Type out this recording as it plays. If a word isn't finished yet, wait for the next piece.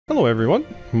Hello everyone,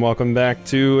 welcome back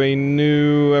to a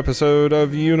new episode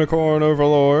of Unicorn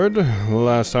Overlord.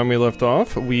 Last time we left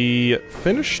off, we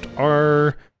finished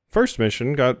our first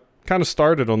mission, got kind of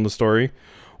started on the story.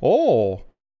 Oh!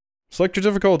 Select your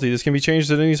difficulty, this can be changed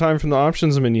at any time from the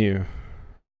options menu.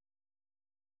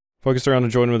 Focus around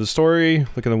enjoyment of the story,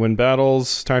 looking to win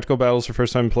battles, tactical battles for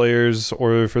first time players,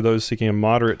 or for those seeking a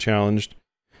moderate challenge.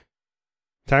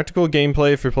 Tactical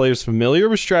gameplay for players familiar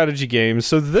with strategy games.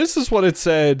 So this is what it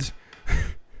said.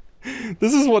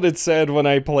 This is what it said when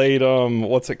I played,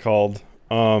 what's it called?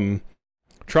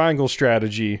 Triangle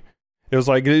Strategy. It was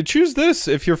like, choose this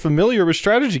if you're familiar with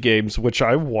strategy games, which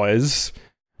I was.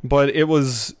 But it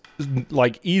was,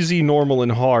 like, easy, normal,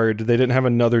 and hard. They didn't have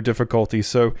another difficulty.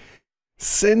 So,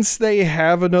 since they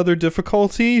have another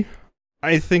difficulty,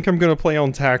 I think I'm gonna play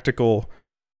on tactical.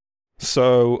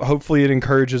 So, hopefully it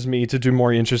encourages me to do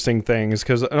more interesting things,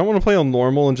 because I don't want to play on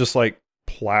normal and just, like,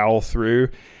 plow through.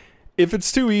 If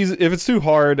it's too easy, if it's too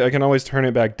hard, I can always turn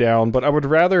it back down, but I would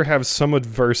rather have some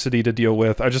adversity to deal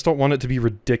with. I just don't want it to be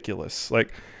ridiculous.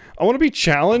 Like, I want to be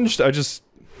challenged, I just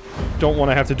don't want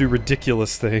to have to do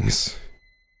ridiculous things.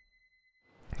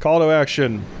 Call to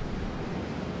action.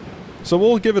 So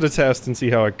we'll give it a test and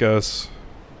see how it goes.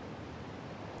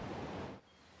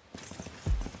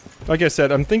 Like I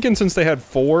said, I'm thinking since they had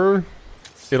 4,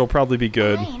 it'll probably be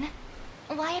good. Elaine,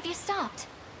 why have you stopped?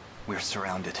 We're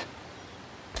surrounded.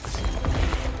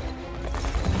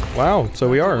 Wow, so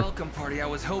we are. The welcome party I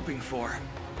was hoping for.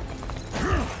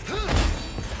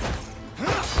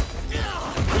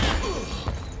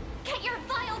 Get your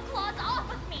vile claws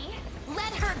off of me!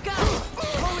 Let her go!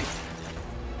 Holy...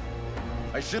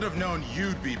 I should have known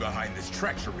you'd be behind this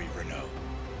treachery, Renault.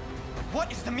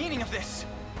 What is the meaning of this?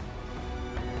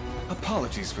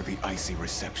 Apologies for the icy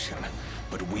reception,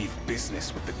 but we've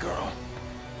business with the girl.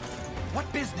 What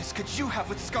business could you have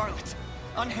with Scarlet?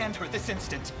 Unhand her this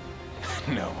instant.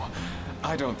 No,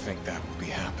 I don't think that will be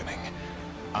happening.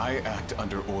 I act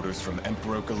under orders from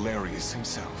Emperor Galerius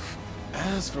himself.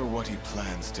 As for what he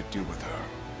plans to do with her,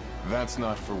 that's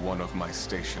not for one of my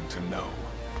station to know.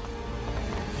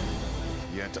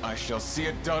 Yet I shall see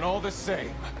it done all the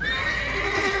same.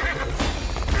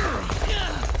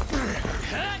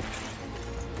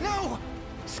 No!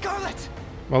 Scarlet!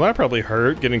 Well, that probably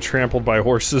hurt, getting trampled by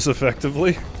horses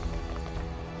effectively.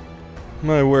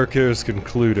 My work here is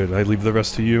concluded. I leave the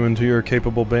rest to you and to your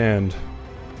capable band.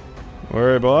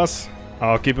 Worry, boss.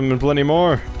 I'll keep him and plenty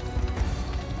more.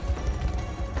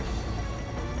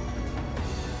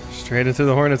 Straight into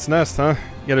the hornet's nest, huh?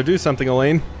 You gotta do something,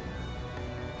 Elaine.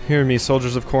 Hear me,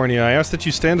 soldiers of Cornea. I ask that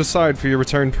you stand aside for your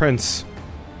returned prince.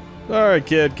 Alright,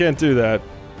 kid. Can't do that.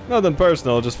 Nothing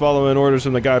personal, just following orders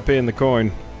from the guy paying the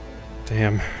coin.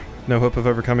 Damn. No hope of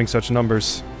overcoming such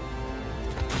numbers.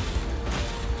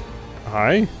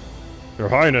 Hi? Your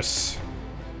Highness.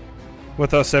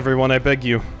 With us, everyone, I beg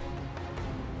you.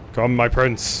 Come, my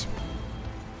prince.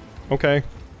 Okay.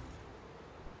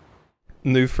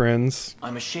 New friends.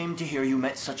 I'm ashamed to hear you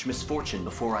met such misfortune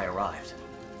before I arrived.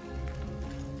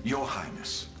 Your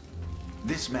Highness,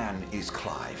 this man is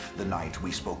Clive, the knight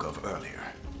we spoke of earlier.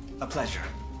 A pleasure.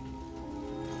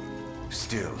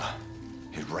 Still,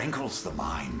 it rankles the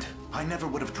mind. I never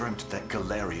would have dreamt that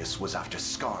Galerius was after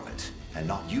Scarlet, and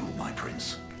not you, my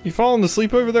prince. You falling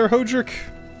asleep over there, Hodrick?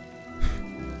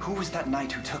 Who was that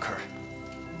knight who took her?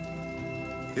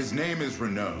 His name is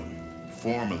Renault,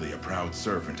 formerly a proud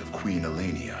servant of Queen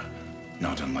Elenia,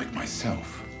 not unlike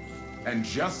myself. And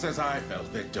just as I fell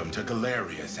victim to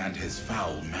Galerius and his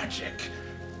foul magic,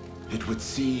 it would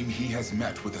seem he has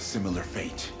met with a similar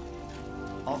fate.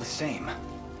 All the same,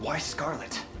 why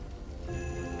Scarlet?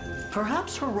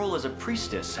 Perhaps her role as a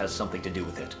priestess has something to do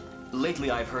with it. Lately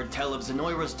I've heard tell of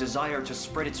Zenoira's desire to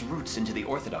spread its roots into the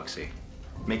Orthodoxy,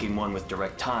 making one with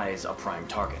direct ties a prime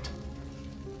target.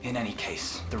 In any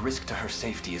case, the risk to her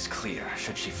safety is clear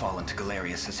should she fall into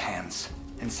Galerius's hands.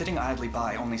 And sitting idly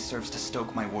by only serves to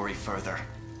stoke my worry further.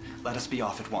 Let us be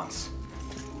off at once.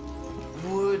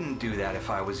 Wouldn't do that if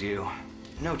I was you.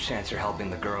 No chance you're helping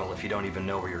the girl if you don't even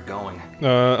know where you're going.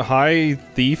 High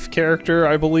thief character,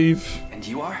 I believe. And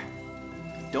you are?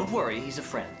 Don't worry, he's a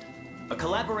friend. A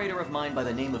collaborator of mine by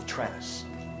the name of Travis.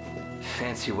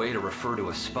 Fancy way to refer to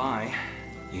a spy.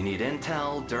 You need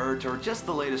intel, dirt, or just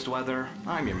the latest weather,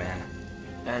 I'm your man.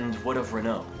 And what of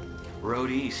Renault?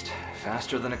 Road east,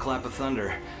 faster than a clap of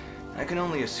thunder. I can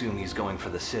only assume he's going for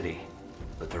the city.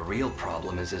 But the real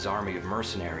problem is his army of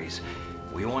mercenaries.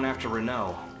 We want after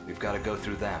Renault, we've got to go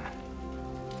through them.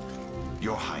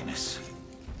 Your Highness,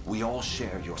 we all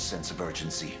share your sense of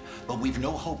urgency, but we've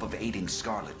no hope of aiding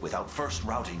Scarlet without first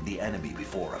routing the enemy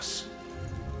before us.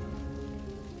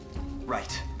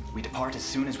 Right. We depart as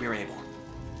soon as we are able.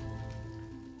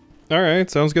 Alright,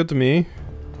 sounds good to me.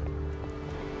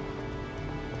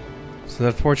 So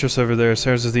that fortress over there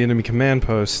serves as the enemy command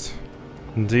post.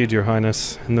 Indeed, Your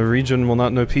Highness, and the region will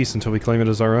not know peace until we claim it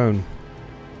as our own.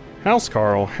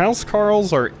 Housecarl.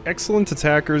 Housecarls are excellent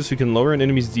attackers who can lower an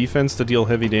enemy's defense to deal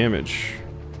heavy damage.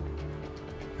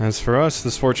 As for us,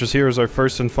 this fortress here is our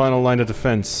first and final line of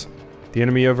defense. The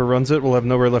enemy overruns it, we'll have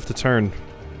nowhere left to turn.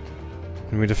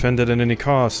 And we defend it at any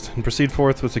cost, and proceed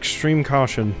forth with extreme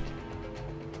caution.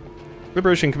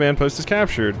 Liberation Command Post is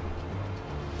captured.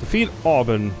 Defeat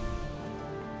Aubin.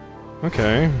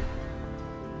 Okay.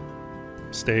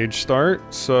 Stage start,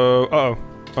 so...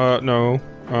 no.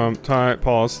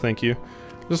 Pause, thank you.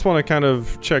 Just want to kind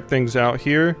of check things out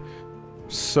here.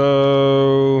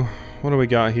 So... what do we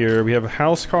got here? We have a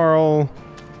Housecarl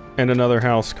and another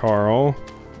Housecarl.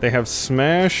 They have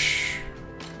Smash...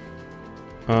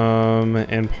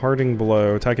 and Parting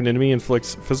Blow. Attack an enemy,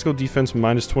 inflicts physical defense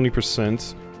minus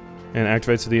 20%, and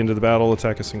activates at the end of the battle,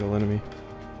 attack a single enemy.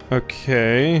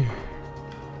 Okay.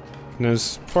 And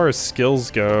as far as skills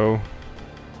go...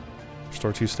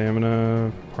 Restore 2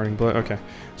 stamina, Parting Blow, okay.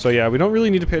 So yeah, we don't really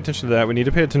need to pay attention to that. We need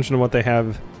to pay attention to what they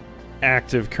have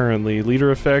active currently.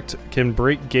 Leader effect can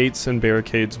break gates and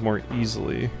barricades more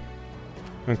easily.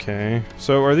 Okay,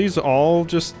 so are these all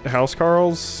just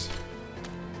Housecarls?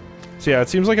 So yeah, it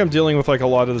seems like I'm dealing with like a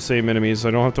lot of the same enemies.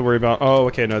 I don't have to worry about... oh,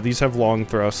 okay, no, these have long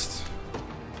thrusts.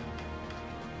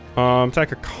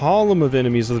 Attack a column of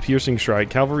enemies with a piercing strike.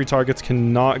 Cavalry targets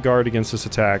cannot guard against this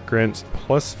attack. Grants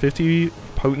plus 50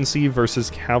 potency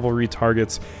versus cavalry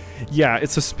targets. Yeah,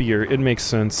 it's a spear. It makes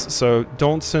sense. So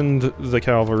don't send the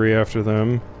cavalry after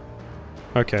them.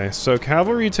 Okay, so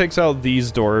cavalry takes out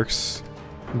these dorks,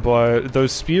 but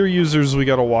those spear users we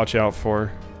gotta watch out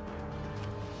for.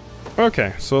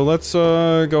 Okay, so let's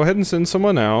go ahead and send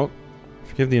someone out.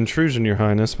 Forgive the intrusion, Your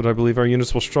Highness, but I believe our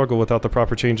units will struggle without the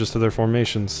proper changes to their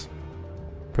formations.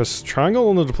 Press triangle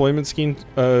on the deployment screen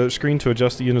to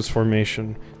adjust the unit's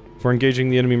formation. For engaging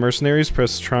the enemy mercenaries,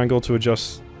 press triangle to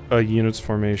adjust a unit's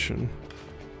formation.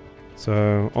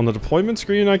 So, on the deployment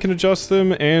screen I can adjust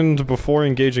them, and before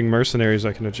engaging mercenaries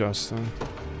I can adjust them.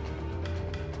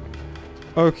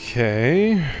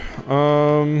 Okay,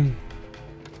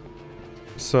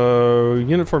 so,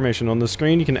 unit formation. On the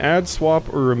screen, you can add,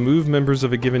 swap, or remove members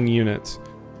of a given unit.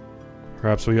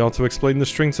 Perhaps we ought to explain the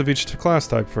strengths of each class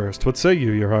type first. What say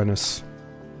you, Your Highness?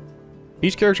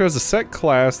 Each character has a set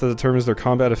class that determines their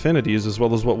combat affinities, as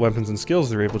well as what weapons and skills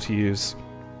they're able to use.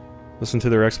 Listen to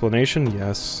their explanation?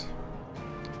 Yes.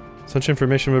 Such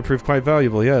information would prove quite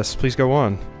valuable, yes. Please go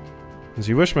on. As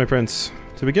you wish, my prince.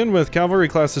 To begin with, cavalry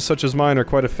classes such as mine are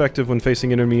quite effective when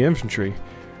facing enemy infantry.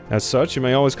 As such, you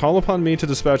may always call upon me to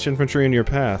dispatch infantry in your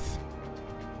path.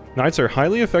 Knights are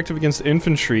highly effective against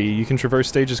infantry. You can traverse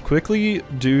stages quickly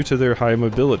due to their high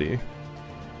mobility.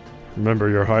 Remember,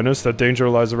 Your Highness, that danger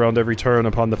lies around every turn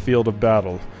upon the field of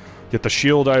battle. Yet the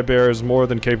shield I bear is more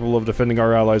than capable of defending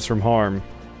our allies from harm.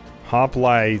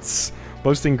 Hoplites.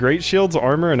 Boasting great shields,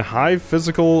 armor, and high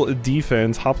physical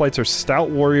defense, hoplites are stout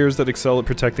warriors that excel at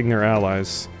protecting their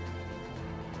allies.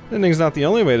 Ending's not the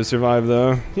only way to survive,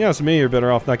 though. Yeah, it's me, you're better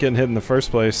off not getting hit in the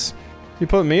first place. You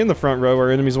put me in the front row,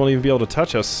 our enemies won't even be able to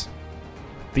touch us.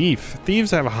 Thief.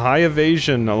 Thieves have high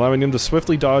evasion, allowing them to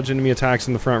swiftly dodge enemy attacks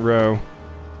in the front row.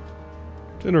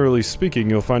 Generally speaking,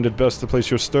 you'll find it best to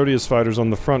place your sturdiest fighters on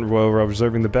the front row while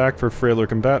reserving the back for frailer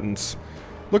combatants.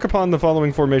 Look upon the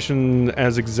following formation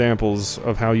as examples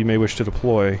of how you may wish to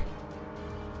deploy.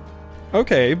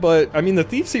 Okay, but, I mean, the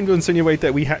thieves seem to insinuate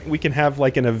that we can have,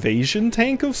 like, an evasion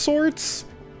tank of sorts?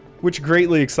 Which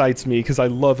greatly excites me, because I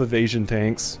love evasion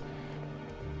tanks.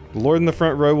 The lord in the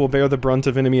front row will bear the brunt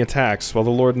of enemy attacks, while the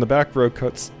lord in the back row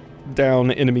cuts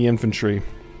down enemy infantry.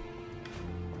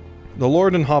 The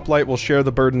lord and hoplite will share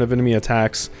the burden of enemy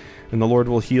attacks, and the lord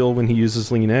will heal when he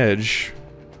uses lean edge.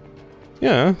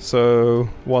 Yeah, so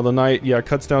while the knight, yeah,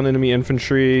 cuts down enemy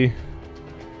infantry.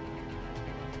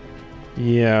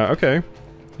 Yeah, okay.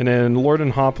 And then lord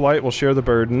and hoplite will share the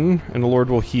burden, and the lord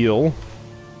will heal.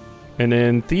 And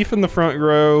then thief in the front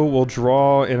row will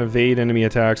draw and evade enemy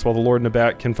attacks, while the lord in the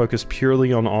back can focus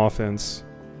purely on offense.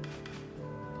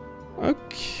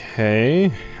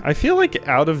 Okay. I feel like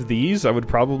out of these, I would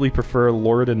probably prefer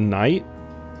lord and knight.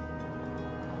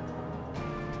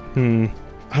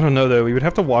 I don't know though, we would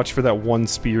have to watch for that one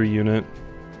spear unit.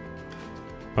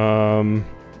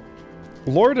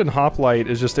 Lord and hoplite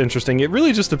is just interesting. It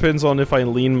really just depends on if I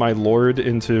lean my lord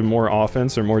into more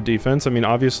offense or more defense. I mean,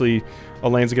 obviously,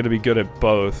 Elaine's going to be good at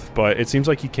both, but it seems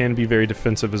like he can be very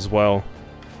defensive as well.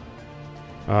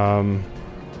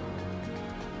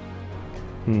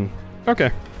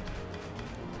 Okay.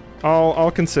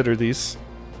 I'll consider these.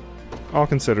 I'll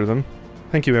consider them.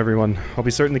 Thank you, everyone. I'll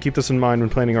be certain to keep this in mind when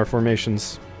planning our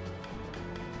formations.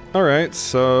 Alright,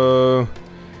 so...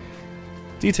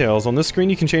 details. On this screen,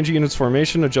 you can change a unit's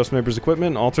formation, adjust members' equipment,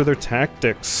 and alter their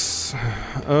tactics.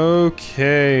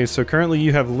 Okay, so currently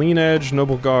you have Lean Edge,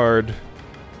 Noble Guard.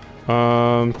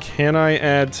 Can I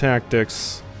add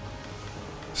tactics?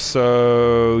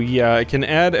 So, yeah, I can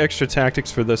add extra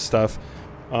tactics for this stuff.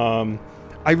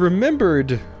 I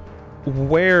remembered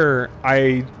where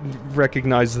I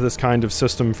recognized this kind of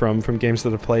system from games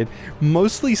that I've played.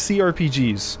 Mostly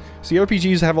CRPGs.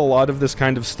 CRPGs have a lot of this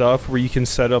kind of stuff where you can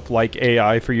set up like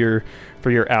AI for your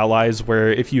allies,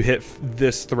 where if you hit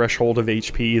this threshold of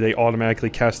HP, they automatically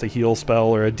cast a heal spell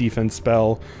or a defense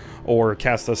spell or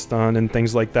cast a stun and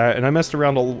things like that. And I messed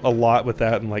around a lot with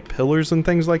that and like pillars and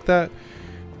things like that.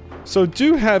 So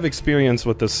do have experience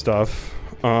with this stuff.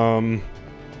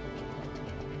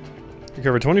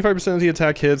 Recover 25% of the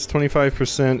attack hits,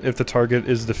 25% if the target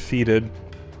is defeated.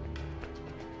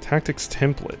 Tactics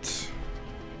template.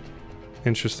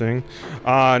 Interesting.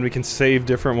 And we can save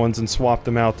different ones and swap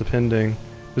them out depending.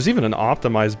 There's even an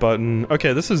optimize button.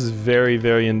 Okay, this is very,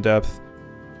 very in-depth.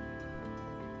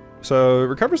 So,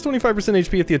 recovers 25%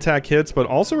 HP if the attack hits, but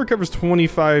also recovers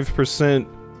 25%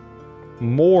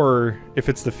 more if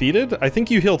it's defeated. I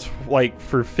think you heal, like,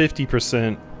 for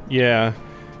 50%. Yeah.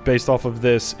 Based off of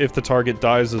this, if the target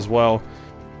dies as well.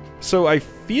 So I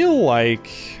feel like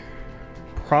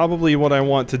probably what I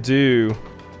want to do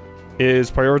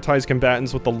is prioritize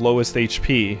combatants with the lowest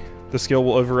HP. The skill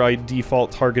will override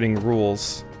default targeting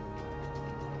rules.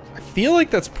 I feel like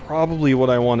that's probably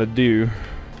what I want to do,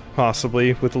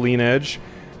 possibly, with Lean Edge.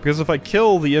 Because if I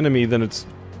kill the enemy, then it's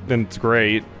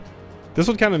great. This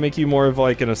would kind of make you more of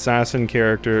like an assassin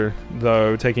character,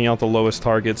 though, taking out the lowest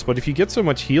targets. But if you get so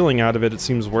much healing out of it, it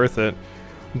seems worth it.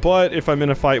 But if I'm in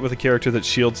a fight with a character that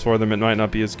shields for them, it might not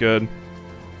be as good.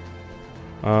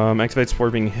 Activates before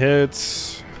being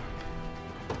hit.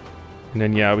 And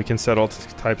then, yeah, we can set all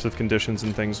types of conditions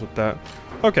and things with that.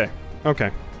 Okay,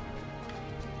 okay.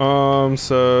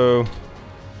 So...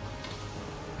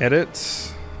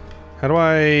 edit. How do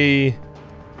I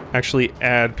actually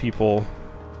add people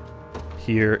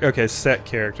here? Okay, set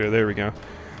character. There we go.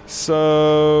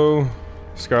 So...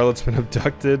 Scarlet's been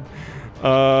abducted.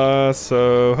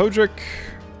 So... Hodrick.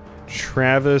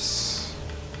 Travis.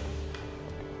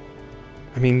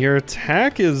 I mean, your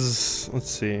attack is... let's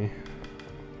see.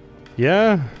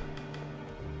 Yeah.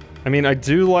 I mean, I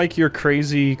do like your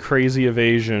crazy, crazy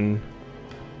evasion.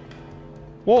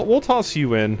 Well, we'll toss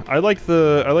you in. I like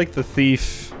the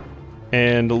thief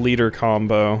and leader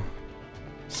combo.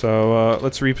 So,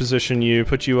 let's reposition you,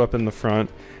 put you up in the front.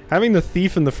 Having the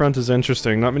thief in the front is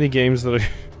interesting. Not many games that I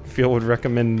feel would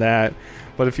recommend that.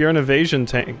 But if you're an evasion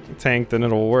tank, then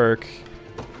it'll work.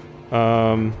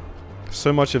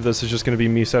 So much of this is just going to be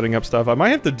me setting up stuff. I might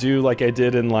have to do like I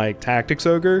did in like Tactics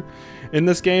Ogre in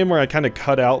this game, where I kind of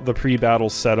cut out the pre-battle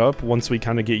setup once we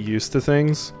kind of get used to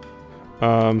things.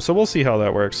 So we'll see how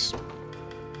that works.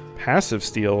 Passive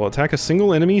steal. Attack a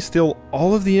single enemy, steal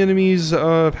all of the enemy's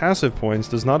passive points.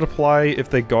 Does not apply if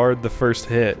they guard the first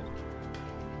hit.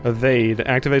 Evade.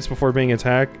 Activates before being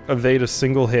attacked. Evade a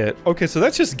single hit. Okay, so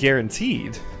that's just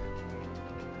guaranteed.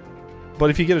 But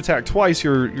if you get attacked twice,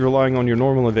 you're relying on your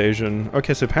normal evasion.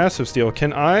 Okay, so passive steal.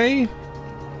 Can I...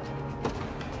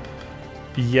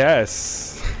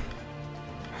 yes.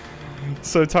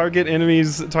 So target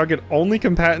enemies, target only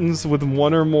combatants with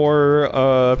one or more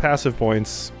passive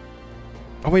points.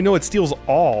 Oh wait, no, it steals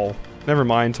all. Never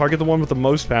mind, target the one with the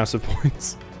most passive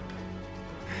points.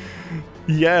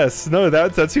 Yes, no,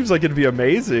 that seems like it'd be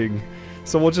amazing.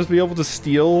 So we'll just be able to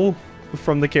steal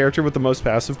from the character with the most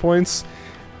passive points.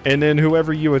 And then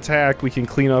whoever you attack, we can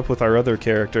clean up with our other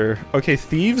character. Okay,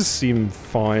 thieves seem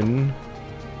fun.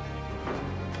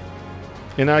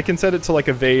 And I can set it to like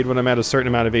evade when I'm at a certain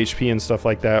amount of HP and stuff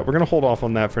like that. We're gonna hold off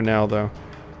on that for now though.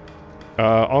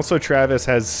 Also Travis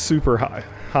has super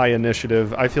high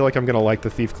initiative. I feel like I'm gonna like the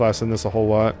thief class in this a whole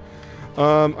lot.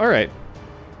 Alright.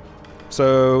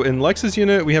 So in Lex's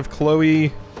unit we have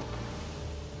Chloe.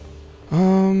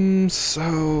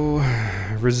 So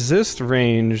resist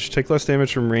range, take less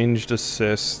damage from ranged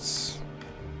assists.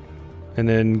 And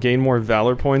then gain more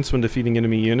valor points when defeating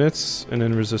enemy units, and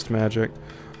then resist magic.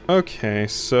 Okay,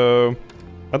 so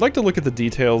I'd like to look at the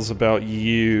details about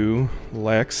you,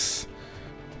 Lex.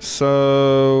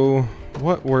 So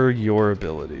what were your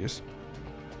abilities?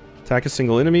 Attack a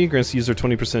single enemy, grants the user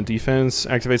 20% defense,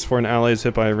 activates for an ally is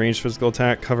hit by a ranged physical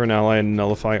attack, cover an ally, and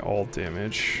nullify all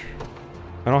damage.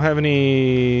 I don't have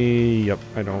any... yep,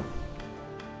 I don't.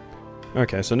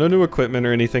 Okay, so no new equipment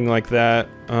or anything like that.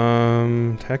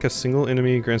 Attack a single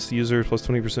enemy, grants the user plus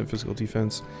 20% physical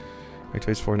defense.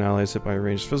 Activates foreign allies hit by a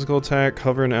ranged physical attack.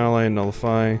 Cover an ally and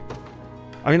nullify.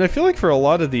 I mean, I feel like for a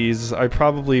lot of these, I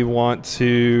probably want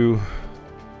to...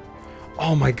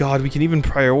 Oh my god, we can even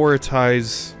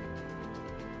prioritize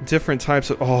different types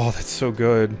of... Oh, that's so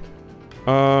good.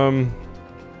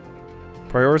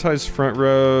 Prioritize front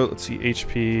row. Let's see,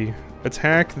 HP.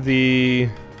 Attack the...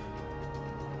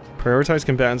 Prioritize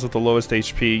combatants with the lowest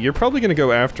HP. You're probably going to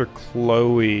go after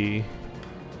Chloe.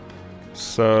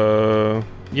 So...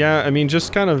 Yeah, I mean,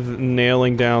 just kind of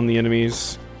nailing down the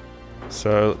enemies.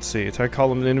 So, let's see. Attack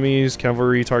column enemies.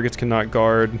 Cavalry targets cannot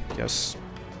guard. Yes.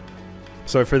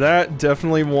 So for that,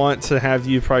 definitely want to have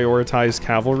you prioritize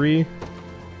cavalry.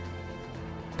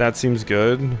 That seems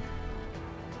good.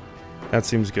 That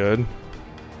seems good.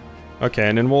 Okay,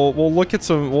 and then we'll look at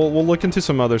some... We'll look into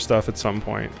some other stuff at some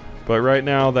point. But right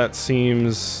now, that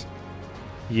seems...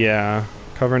 Yeah.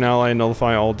 Cover an ally and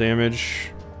nullify all damage.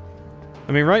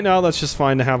 I mean, right now, that's just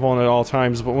fine to have on at all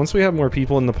times, but once we have more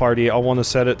people in the party, I'll want to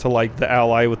set it to, like, the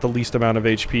ally with the least amount of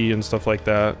HP and stuff like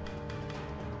that.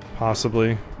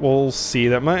 Possibly. We'll see.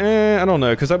 That might... I don't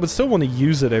know, because I would still want to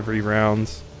use it every round.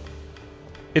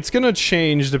 It's gonna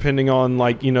change depending on,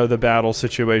 like, you know, the battle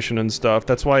situation and stuff.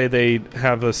 That's why they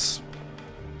have us...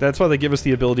 That's why they give us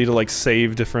the ability to, like,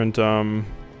 save different,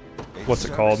 what's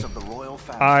it called?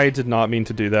 I did not mean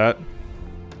to do that.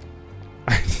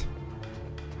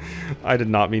 I did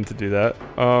not mean to do that.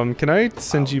 Can I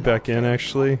send you back in,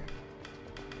 actually?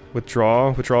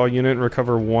 Withdraw a unit and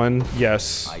recover 1.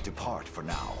 Yes. I depart for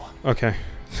now. Okay.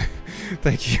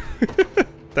 Thank you.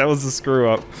 That was a screw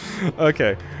up.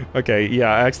 Okay. Okay,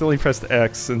 yeah, I accidentally pressed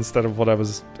X instead of what I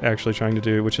was actually trying to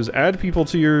do, which is add people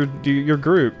to your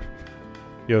group,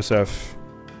 Yosef.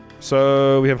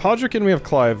 So we have Hodrick and we have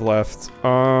Clive left.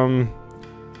 So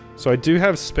I do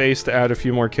have space to add a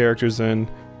few more characters in.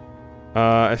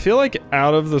 I feel like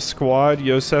out of the squad,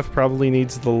 Yosef probably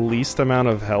needs the least amount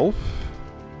of help.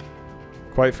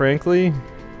 Quite frankly.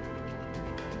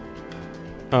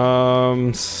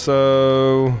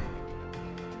 So...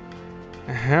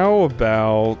 How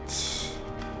about...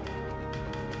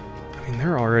 I mean,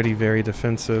 they're already very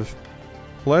defensive.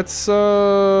 Let's,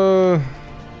 So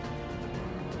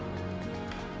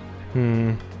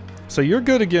you're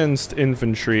good against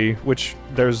infantry, which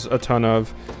there's a ton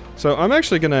of. So I'm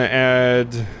actually gonna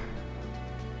add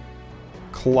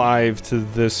Clive to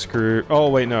this group. Oh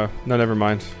wait, no, never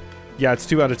mind. Yeah, it's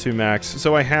 2 out of 2 max,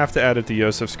 so I have to add it to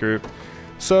Yosef's group.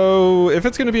 So if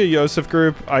it's gonna be a Yosef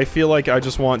group, I feel like I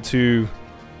just want to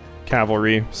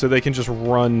cavalry, so they can just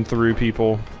run through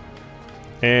people.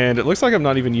 And it looks like I'm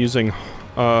not even using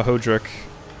Hodrick,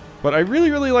 but I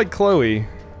really like Chloe.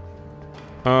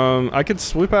 I could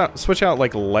switch out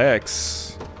like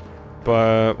Lex.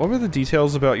 But what were the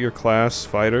details about your class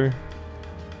fighter?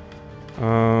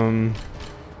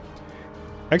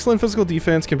 Excellent physical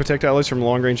defense, can protect allies from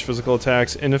long-range physical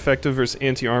attacks, ineffective versus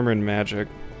anti-armor and magic.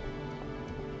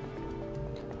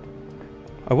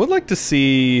 I would like to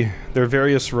see their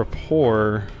various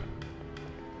rapport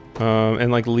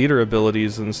and like leader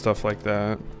abilities and stuff like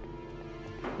that.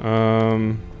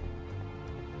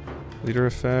 Leader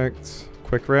effect,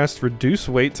 quick rest, reduce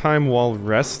wait time while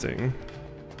resting.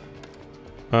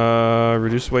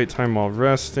 Reduce wait time while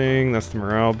resting. That's the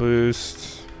morale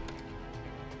boost.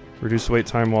 Reduce wait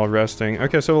time while resting.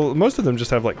 Okay, so most of them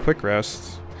just have like quick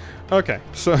rests. Okay,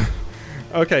 so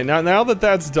okay, now that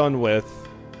that's done with,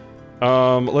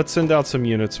 let's send out some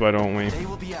units, why don't we? They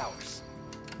will be ours.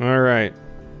 All right.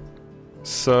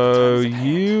 So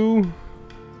you,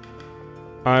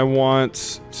 I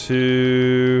want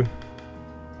to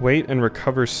wait and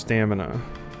recover stamina.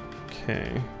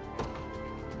 Okay.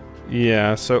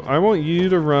 Yeah, so I want you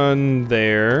to run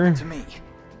there. To me.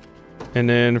 And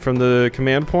then from the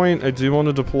command point, I do want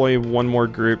to deploy one more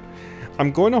group.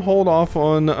 I'm going to hold off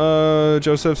on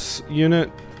Joseph's unit.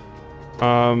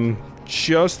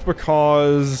 Just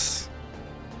because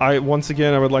once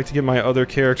again I would like to get my other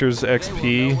characters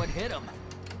XP.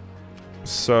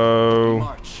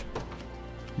 So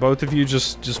both of you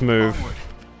just move. Onward.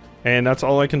 And that's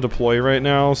all I can deploy right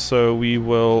now, so we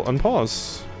will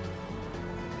unpause.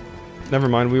 Never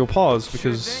mind, we will pause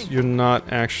because you're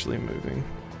not actually moving.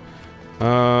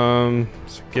 So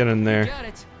get in there.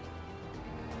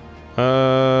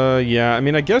 Yeah, I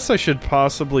mean, I guess I should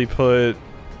possibly put...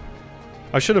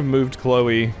 I should have moved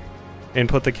Chloe and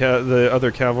put the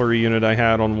other cavalry unit I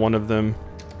had on one of them.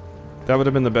 That would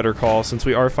have been the better call, since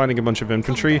we are fighting a bunch of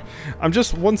infantry. I'm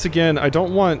just, once again, I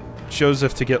don't want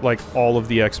Joseph to get, like, all of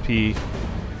the XP,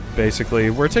 basically.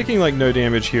 We're taking, like, no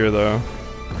damage here, though.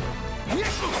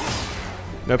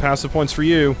 No passive points for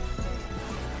you.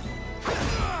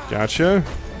 Gotcha.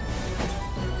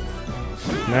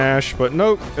 Nash, but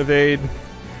nope. Evade.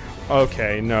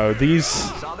 Okay, no.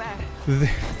 These...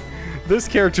 This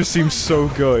character seems so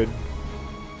good.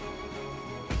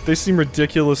 They seem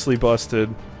ridiculously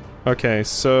busted. Okay,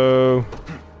 so...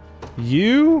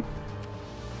 You...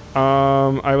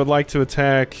 I would like to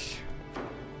attack...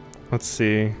 Let's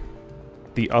see...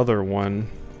 The other one.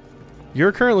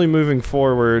 You're currently moving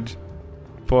forward,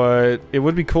 but it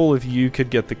would be cool if you could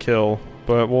get the kill.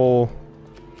 But we'll...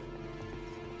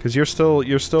 Because you're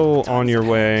still on your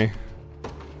way.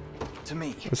 To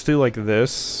me. Let's do like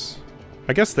this.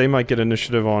 I guess they might get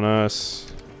initiative on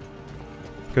us.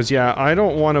 Because yeah, I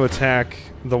don't want to attack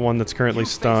the one that's currently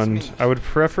stunned. I would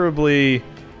preferably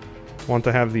want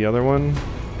to have the other one.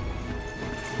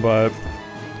 But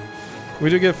we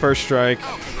do get first strike.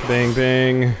 Bang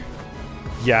bang.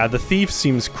 Yeah, the thief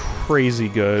seems crazy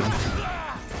good.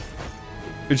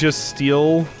 Just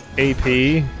steal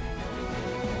AP.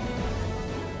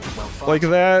 Like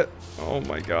that. Oh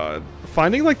my god.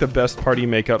 Finding like the best party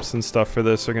makeups and stuff for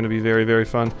this are going to be very, very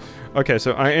fun. Okay,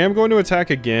 so I am going to attack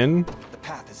again. The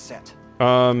path is set.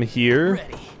 Here.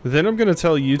 Ready. Then I'm going to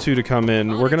tell you two to come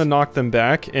in. We're going to knock them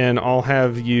back and I'll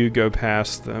have you go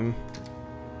past them.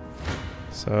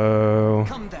 So...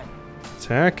 Come then.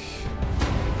 Attack.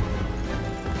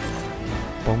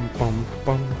 Bum bum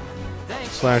bum.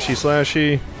 Slashy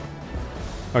slashy.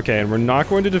 Okay, and we're not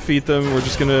going to defeat them. We're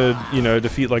just gonna, you know,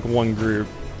 defeat like one group.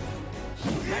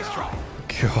 Nice try.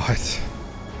 God.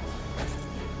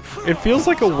 It feels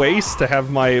like a waste to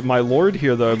have my lord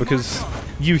here though, because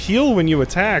you heal when you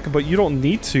attack, but you don't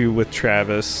need to with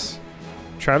Travis.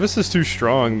 Travis is too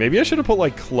strong. Maybe I should have put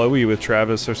like Chloe with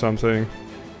Travis or something.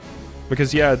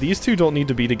 Because yeah, these two don't need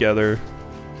to be together.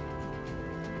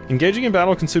 Engaging in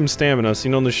battle consumes stamina,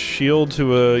 seen on the shield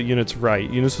to a unit's right.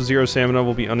 Units with 0 stamina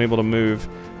will be unable to move.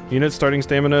 Unit starting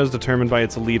stamina is determined by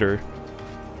its leader.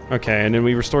 Okay, and then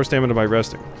we restore stamina by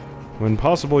resting. When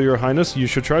possible, Your Highness, you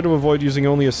should try to avoid using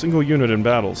only a single unit in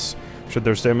battles. Should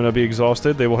their stamina be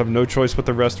exhausted, they will have no choice but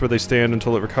to rest where they stand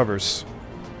until it recovers.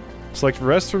 Select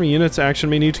rest from a unit's action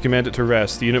menu to command it to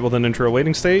rest. The unit will then enter a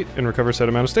waiting state and recover set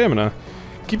amount of stamina.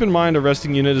 Keep in mind, a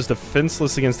resting unit is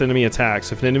defenseless against enemy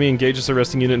attacks. If an enemy engages a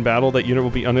resting unit in battle, that unit will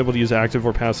be unable to use active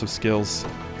or passive skills.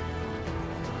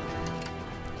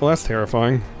 Well, that's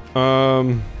terrifying.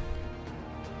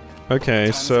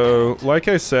 Okay, so, like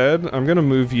I said, I'm gonna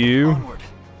move you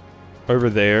over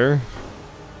there.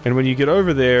 And when you get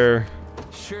over there,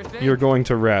 you're going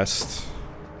to rest.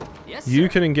 You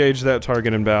can engage that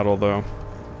target in battle, though.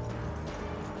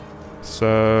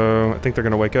 So, I think they're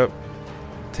gonna wake up.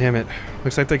 Damn it.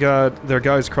 Looks like they got their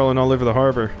guys crawling all over the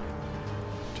harbor.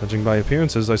 Judging by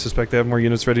appearances, I suspect they have more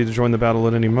units ready to join the battle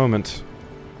at any moment.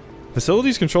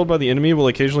 Facilities controlled by the enemy will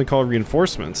occasionally call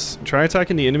reinforcements. Try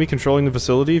attacking the enemy controlling the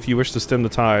facility if you wish to stem the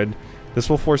tide. This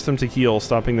will force them to heal,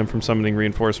 stopping them from summoning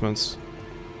reinforcements.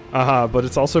 Aha, but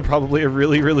it's also probably a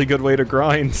really, really good way to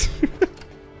grind.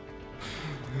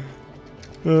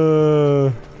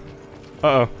 Uh-oh.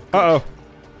 Uh-oh.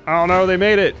 Oh no, they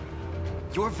made it!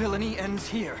 Your villainy ends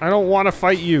here. I don't want to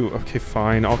fight you. Okay,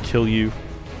 fine. I'll kill you.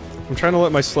 I'm trying to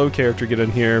let my slow character get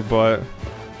in here, but...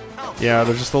 Yeah,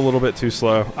 they're just a little bit too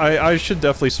slow. I should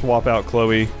definitely swap out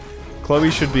Chloe.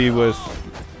 Chloe should be with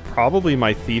probably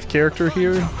my thief character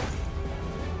here.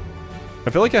 I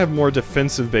feel like I have more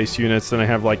defensive-based units than I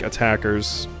have, like,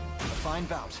 attackers. Fine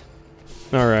bout.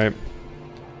 Alright.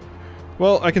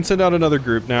 Well, I can send out another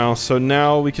group now, so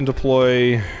now we can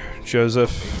deploy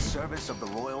Joseph.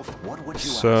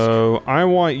 So, I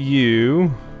want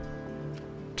you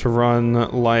to run,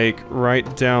 like,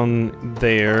 right down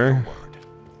there.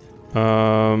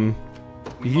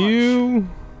 You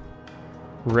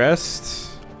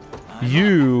rest.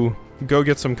 You go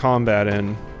get some combat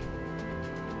in.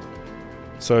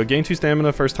 So, gain 2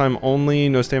 stamina, first time only,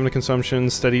 no stamina consumption,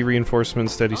 steady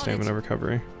reinforcement, steady stamina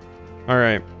recovery.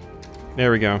 Alright.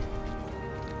 There we go.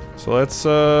 So let's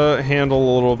handle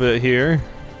a little bit here.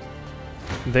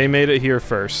 They made it here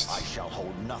first. I shall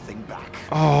hold nothing back.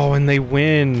 Oh, and they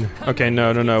win. Okay,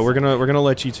 no. We're gonna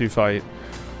let you two fight.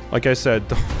 Like I said,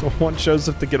 don't want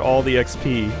Joseph to get all the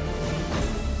XP.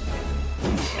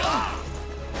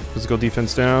 Physical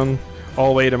defense down.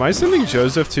 Oh wait, am I sending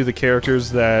Joseph to the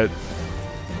characters that...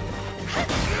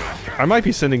 I might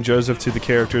be sending Joseph to the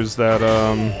characters that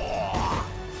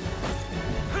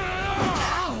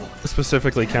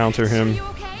specifically counter him.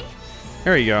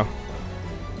 There you go.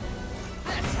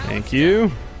 Thank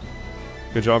you.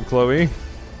 Good job, Chloe.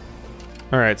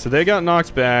 Alright, so they got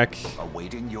knocked back.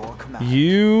 Awaiting your command.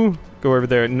 You go over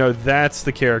there. No, that's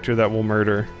the character that will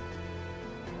murder.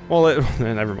 Well,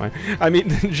 never mind. I mean,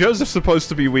 Joseph's supposed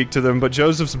to be weak to them, but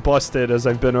Joseph's busted as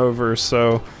I've been over,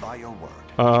 so... By your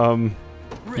word.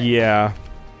 Yeah.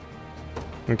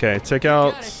 Okay, take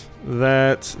out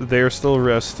that. They're still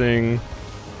resting.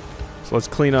 So let's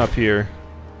clean up here.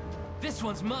 This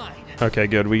one's mine. Okay,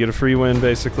 good. We get a free win,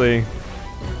 basically.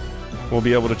 We'll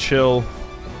be able to chill.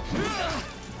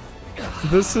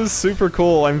 This is super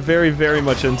cool. I'm very, very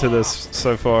much into this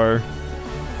so far.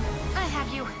 I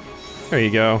have you. There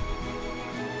you go.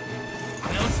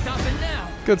 No stopping now.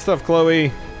 Good stuff,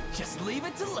 Chloe. Just leave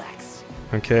it to Lex.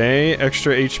 Okay,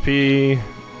 extra HP.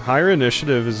 Higher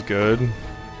initiative is good.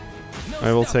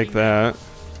 I will take that.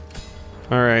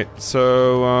 Alright,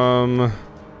 so,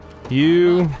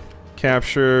 you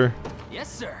capture. Yes,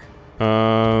 sir.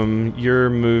 You're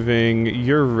moving.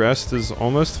 Your rest is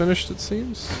almost finished, it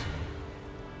seems.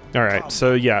 Alright,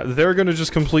 so yeah, they're gonna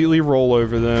just completely roll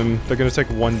over them. They're gonna take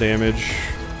 1 damage.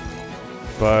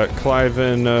 But Clive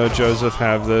and Joseph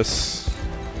have this.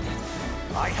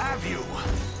 I have you.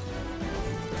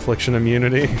 Affliction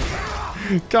immunity.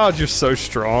 God, you're so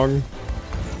strong.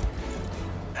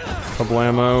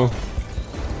 Kablamo.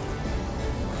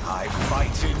 I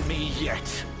fight in me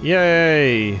yet.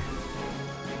 Yay!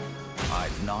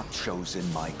 I've not chosen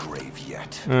my grave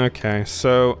yet. Okay,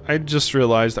 so I just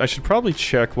realized I should probably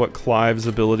check what Clive's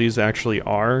abilities actually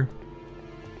are.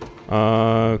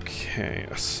 Okay,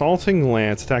 Assaulting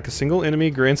Lance. Attack a single enemy,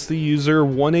 grants the user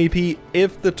 1 AP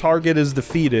if the target is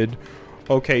defeated.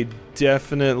 Okay,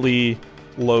 definitely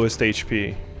lowest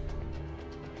HP.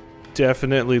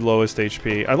 Definitely lowest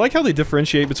HP. I like how they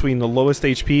differentiate between the lowest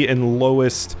HP and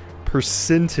lowest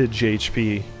percentage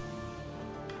HP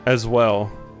as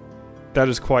well. That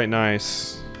is quite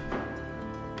nice.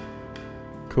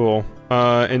 Cool.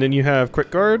 And then you have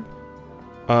Quick Guard.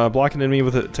 Block an enemy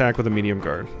with an attack with a medium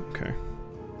guard. Okay.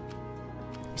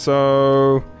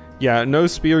 So, yeah, no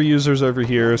spear users over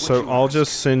here, so I'll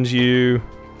just send you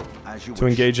to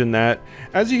engage in that.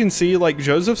 As you can see, like,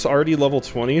 Joseph's already level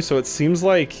 20, so it seems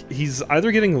like he's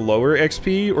either getting lower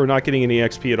XP or not getting any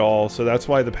XP at all, so that's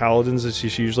why the Paladins is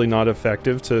just usually not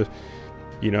effective to,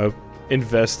 you know,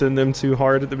 invest in them too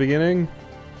hard at the beginning.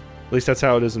 At least that's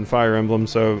how it is in Fire Emblem,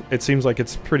 so it seems like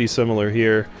it's pretty similar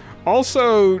here.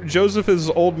 Also, Joseph is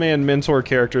old man mentor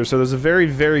character, so there's a very,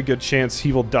 very good chance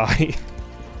he will die.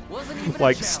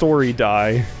 Like, story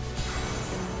die.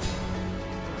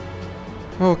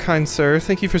 Oh, kind sir,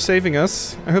 thank you for saving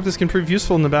us. I hope this can prove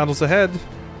useful in the battles ahead.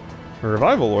 A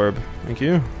revival orb, thank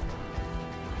you.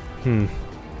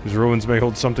 These ruins may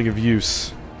hold something of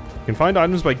use. You can find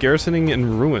items by garrisoning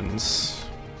in ruins.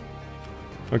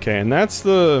 Okay, and that's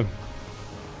the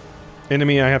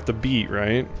enemy I have to beat,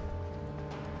 right?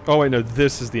 Oh wait, no,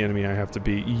 this is the enemy I have to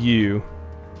beat. You,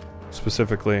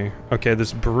 specifically. Okay,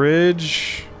 this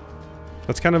bridge...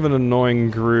 That's kind of an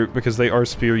annoying group because they are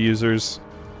spear users.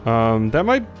 That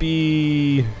might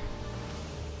be...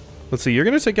 Let's see, you're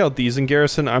gonna take out these in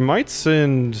garrison. I might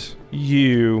send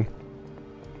you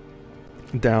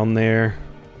down there.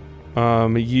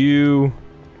 You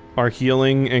are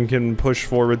healing and can push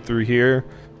forward through here.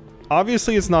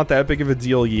 Obviously, it's not that big of a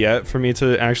deal yet for me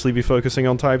to actually be focusing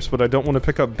on types, but I don't want to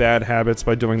pick up bad habits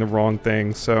by doing the wrong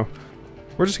thing, so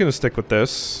we're just gonna stick with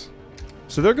this.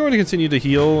 So they're going to continue to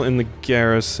heal in the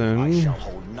garrison. I shall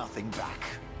hold nothing back.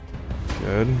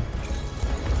 Good.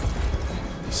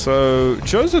 So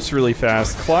Joseph's really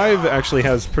fast. Clive actually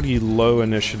has pretty low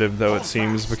initiative, though, it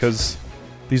seems, because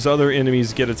these other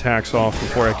enemies get attacks off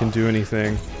before I can do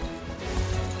anything.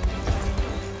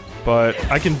 But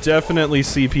I can definitely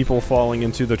see people falling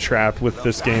into the trap with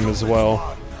this game as well,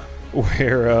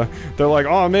 where they're like,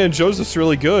 oh man, Joseph's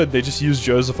really good. They just use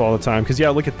Joseph all the time. Because yeah,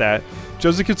 look at that.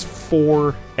 Joseph gets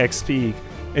 4 XP,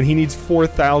 and he needs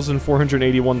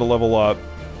 4,481 to level up.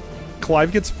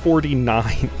 Clive gets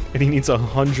 49, and he needs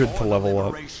 100 to level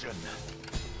up.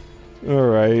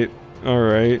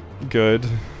 Alright, good.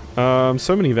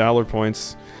 So many Valor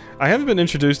points. I haven't been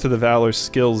introduced to the Valor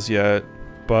skills yet,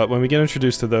 but when we get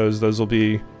introduced to those will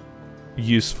be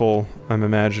useful, I'm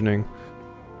imagining.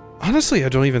 Honestly, I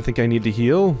don't even think I need to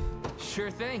heal. Sure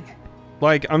thing.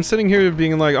 Like, I'm sitting here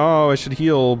being like, oh, I should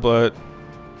heal, but...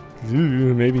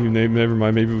 maybe, never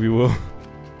mind, maybe we will.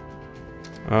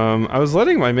 I was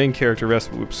letting my main character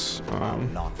rest. Whoops. I'll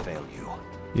not fail you.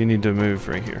 You need to move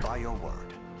right here. By your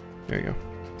word. There you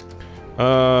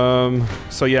go.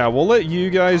 So yeah, we'll let you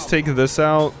guys take this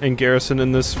out and garrison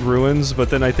in this ruins, but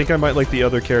then I think I might let the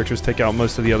other characters take out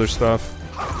most of the other stuff.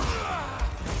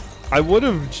 I would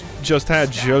have just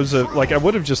had Joseph, like I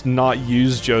would have just not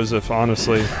used Joseph,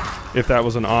 honestly, if that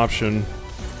was an option.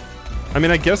 I mean,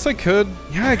 I guess I could,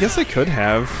 yeah, I guess I could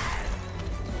have.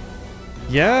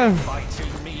 Yeah.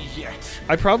 Fighting me yet.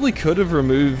 I probably could have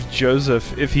removed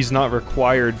Joseph if he's not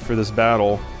required for this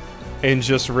battle, and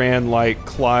just ran like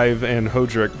Clive and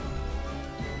Hodrick.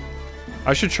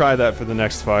 I should try that for the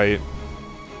next fight,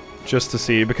 just to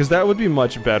see, because that would be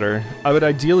much better. I would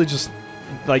ideally just,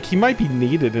 like, he might be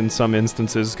needed in some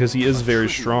instances because he is very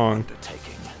strong.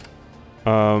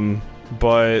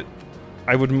 But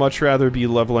I would much rather be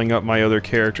leveling up my other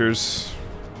characters.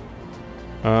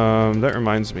 That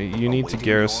reminds me, you need to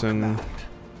garrison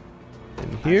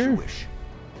in here.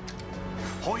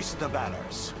 Hoist the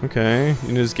banners. Okay,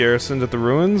 unit is garrisoned at the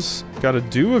ruins. Got a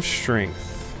Dew of Strength.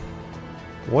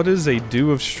 What is a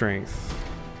Dew of Strength?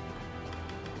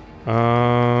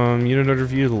 Unit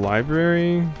overview, the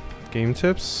library, game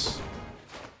tips,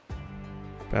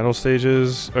 battle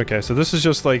stages. Okay, so this is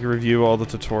just like review all the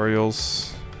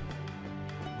tutorials.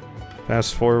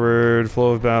 Fast forward,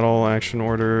 flow of battle, action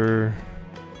order,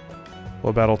 flow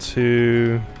of battle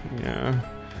 2. Yeah.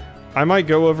 I might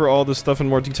go over all this stuff in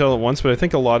more detail at once, but I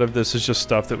think a lot of this is just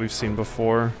stuff that we've seen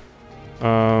before.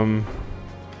 How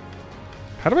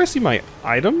do I see my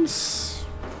items?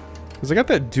 Because I got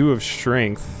that Dew of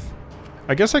Strength.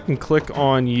 I guess I can click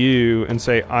on you and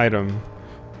say item.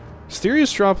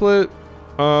 Mysterious Droplet,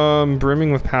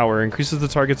 brimming with power. Increases the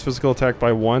target's physical attack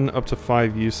by 1 up to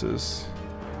 5 uses.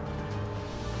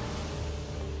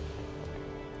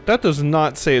 That does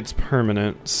not say it's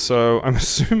permanent, so I'm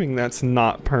assuming that's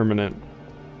not permanent.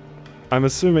 I'm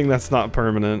assuming that's not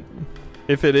permanent.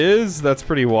 If it is, that's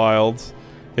pretty wild.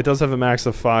 It does have a max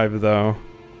of 5, though.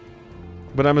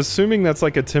 But I'm assuming that's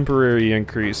like a temporary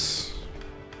increase.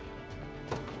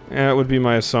 That would be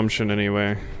my assumption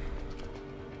anyway.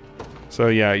 So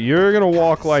yeah, you're gonna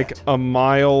walk like a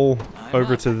mile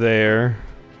over to there.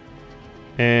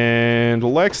 And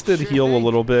Lex did heal a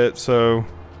little bit, so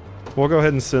we'll go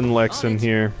ahead and send Lex in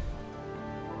here.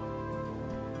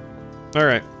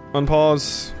 Alright,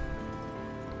 unpause.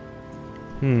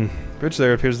 Bridge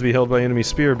there appears to be held by enemy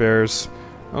spear bearers.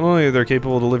 Not only are they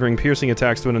capable of delivering piercing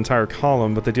attacks to an entire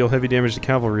column, but they deal heavy damage to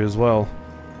cavalry as well.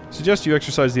 Suggest you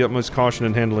exercise the utmost caution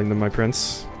in handling them, my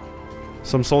prince.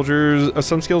 Some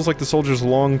skills like the soldier's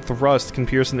long thrust can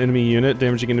pierce an enemy unit,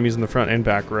 damaging enemies in the front and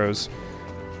back rows.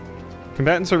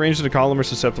 Combatants arranged in a column are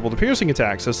susceptible to piercing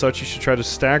attacks. As such, you should try to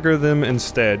stagger them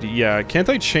instead. Yeah, can't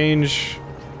I change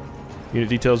unit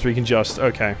details where you can just...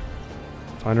 Okay.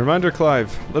 Fine reminder,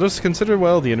 Clive. Let us consider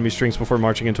well the enemy strengths before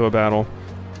marching into a battle.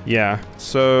 Yeah,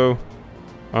 so...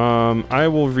 I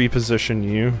will reposition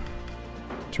you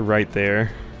to right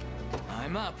there.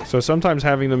 I'm up. So sometimes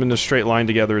having them in a straight line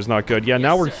together is not good. Yeah,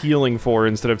 now we're healing 4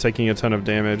 instead of taking a ton of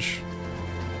damage.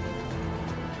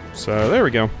 So, there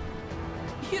we go.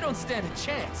 You don't stand a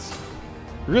chance.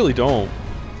 Really don't.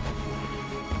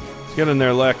 Let's get in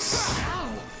there, Lex.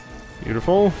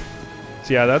 Beautiful.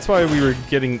 So yeah, that's why we were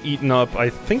getting eaten up. I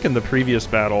think in the previous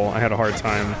battle, I had a hard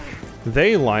time.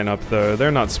 They line up, though. They're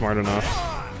not smart enough.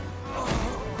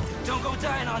 Don't go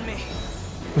dying on me.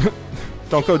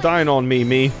 Don't go dying on me,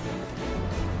 me.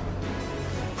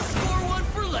 Score 1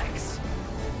 for Lex.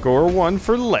 Score 1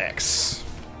 for Lex.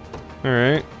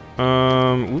 Alright.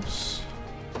 Oops.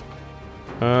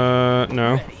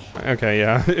 No. Okay,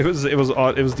 yeah. It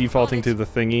was defaulting to the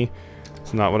thingy.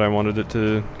 It's not what I wanted it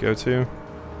to go to.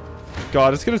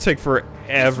 God, it's gonna take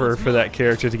forever for that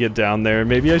character to get down there.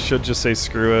 Maybe I should just say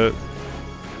screw it.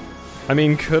 I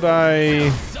mean, could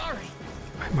I...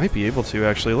 I might be able to,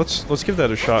 actually. Let's give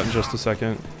that a shot in just a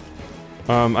second.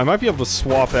 I might be able to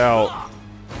swap out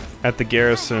at the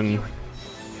garrison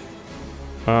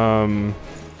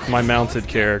my mounted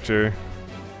character,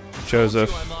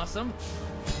 Joseph.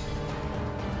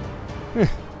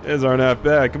 His aren't half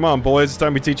bad. Come on, boys. It's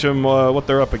time we teach them what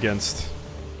they're up against.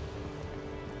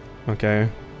 Okay.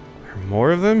 There are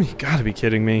more of them? You gotta be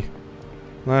kidding me.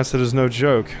 Alas, that is no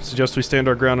joke. Suggest we stand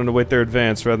our ground and await their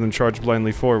advance rather than charge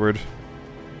blindly forward.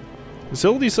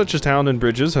 Facilities such as town and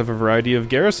bridges have a variety of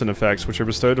garrison effects which are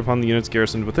bestowed upon the units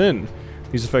garrisoned within.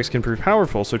 These effects can prove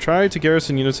powerful, so try to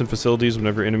garrison units and facilities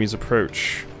whenever enemies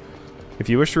approach. If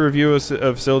you wish to review a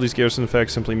facility's garrison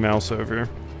effects, simply mouse over.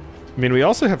 I mean, we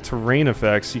also have terrain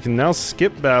effects. You can now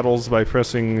skip battles by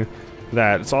pressing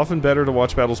that. It's often better to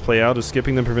watch battles play out, as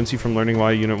skipping them prevents you from learning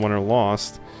why Unit 1 are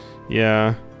lost.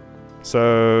 Yeah.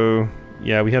 So,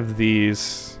 yeah, we have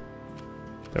these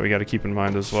that we gotta keep in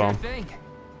mind as well.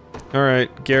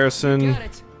 Alright, garrison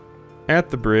at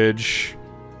the bridge.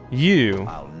 You.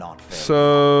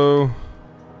 So,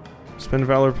 spend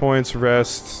valor points,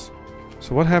 rest.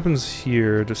 So what happens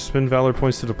here? To spend valor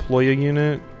points to deploy a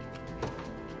unit?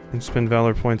 And spend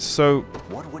valor points. So,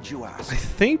 what would you ask? I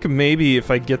think maybe if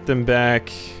I get them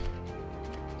back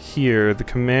here, the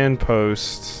command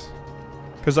post.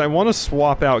 Because I want to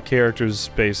swap out characters,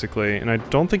 basically, and I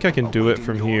don't think I can do it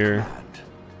from here.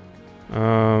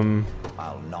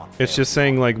 It's just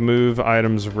saying, like, move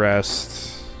items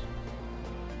rest.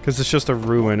 Because it's just a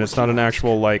ruin, it's not an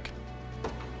actual, like,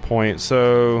 point.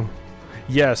 So,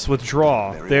 yes,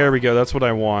 withdraw. There we go, that's what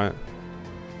I want.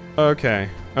 Okay,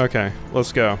 okay,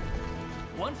 let's go.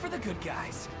 One for the good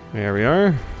guys. There we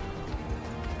are.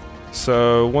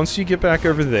 So, once you get back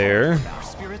over there, Our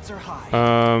spirits are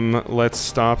high. let's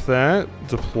stop that.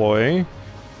 Deploy.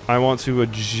 I want to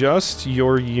adjust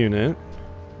your unit.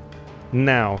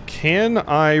 Now, can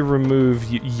I remove...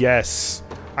 Yes!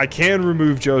 I can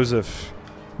remove Joseph.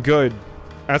 Good.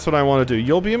 That's what I want to do.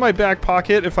 You'll be in my back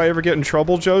pocket if I ever get in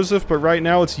trouble, Joseph, but right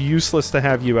now it's useless to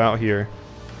have you out here.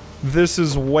 This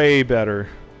is way better.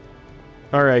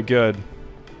 Alright, good.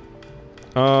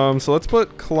 So let's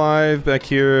put Clive back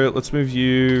here. Let's move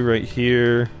you right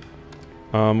here.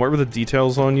 What were the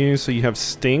details on you? So you have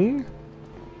Sting.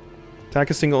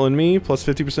 Attack a single enemy, plus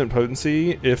 50%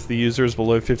 potency if the user is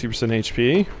below 50%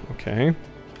 HP. Okay.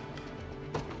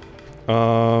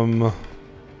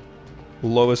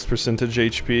 Lowest percentage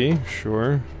HP,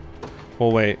 sure.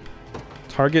 Well, wait.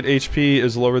 Target HP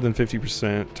is lower than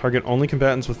 50%. Target only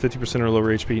combatants with 50% or lower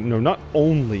HP. No, not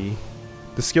only.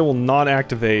 The skill will not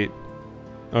activate.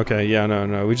 Okay, yeah,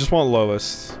 no. We just want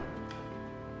lowest.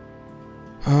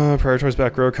 Prioritize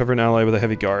back row, cover an ally with a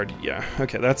heavy guard. Yeah,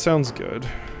 okay, that sounds good.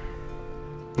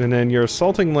 And then your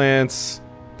Assaulting Lance,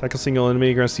 attack a single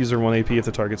enemy, grants the user 1 AP if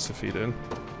the target's defeated.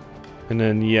 And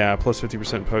then, yeah, plus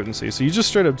 50% potency. So you just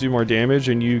straight up do more damage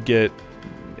and you get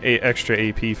extra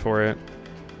AP for it.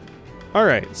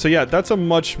 Alright, so yeah, that's a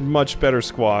much, much better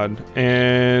squad.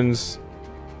 And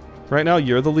right now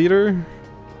you're the leader.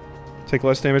 Take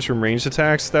less damage from ranged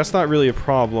attacks. That's not really a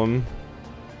problem.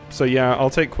 So yeah, I'll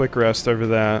take quick rest over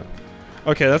that.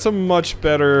 Okay, that's a much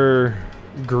better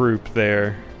group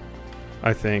there,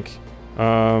 I think.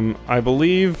 I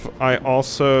believe I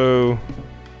also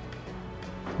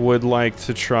would like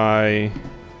to try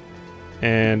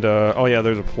and, oh yeah,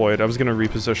 they're deployed. I was gonna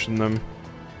reposition them,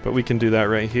 but we can do that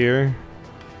right here.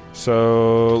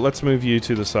 So let's move you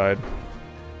to the side.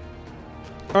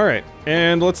 Alright,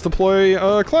 and let's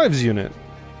deploy Clive's unit.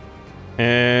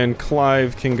 And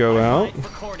Clive can go out.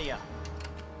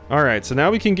 Alright, so now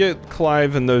we can get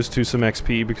Clive and those two some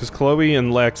XP, because Chloe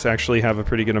and Lex actually have a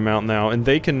pretty good amount now, and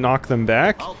they can knock them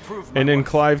back, and then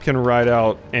Clive can ride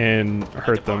out and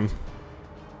hurt them.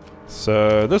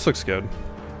 So, this looks good.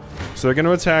 So they're going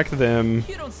to attack them,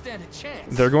 You don't stand a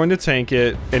chance. they're going to tank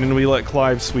it, and then we let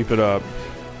Clive sweep it up.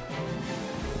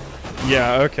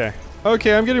 Yeah, okay.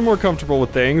 Okay, I'm getting more comfortable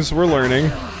with things, we're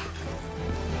learning.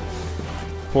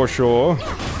 For sure.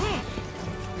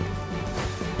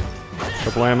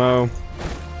 Couple ammo.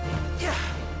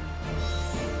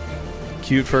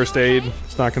 Cute first aid.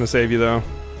 It's not going to save you though.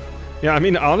 Yeah, I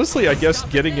mean, honestly, I guess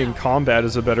getting in combat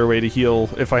is a better way to heal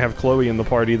if I have Chloe in the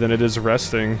party than it is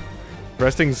resting.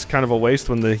 Resting's kind of a waste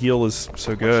when the heal is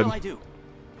so good.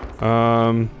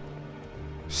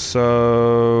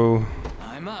 So...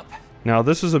 I'm up. Now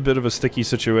this is a bit of a sticky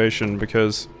situation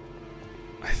because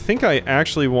I think I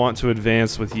actually want to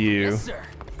advance with you. Yes, sir.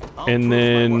 And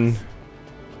then...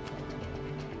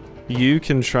 you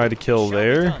can try to kill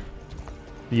there.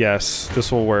 Yes,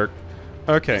 this will work.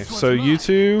 Okay, so you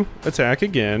two attack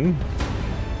again.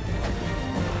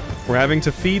 We're having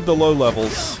to feed the low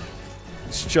levels.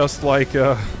 It's just like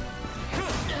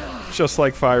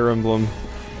Fire Emblem.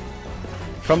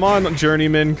 Come on,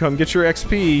 journeyman, come get your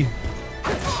XP.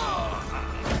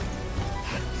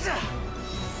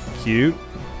 Cute.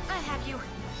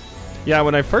 Yeah,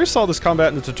 when I first saw this combat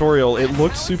in the tutorial, it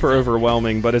looked super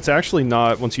overwhelming, but it's actually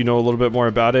not once you know a little bit more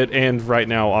about it, and right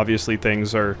now, obviously,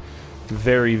 things are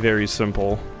very, very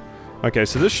simple. Okay,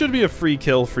 so this should be a free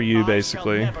kill for you,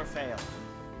 basically.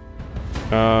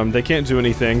 They can't do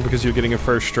anything because you're getting a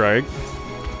first strike.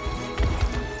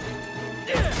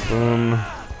 Boom.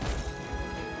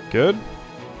 Good.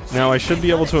 Now I should be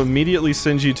able to immediately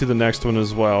send you to the next one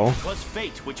as well. 'Twas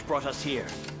fate which brought us here.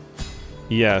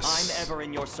 Yes. I'm ever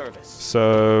in your service.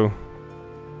 So...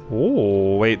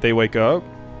 oh, wait, they wake up?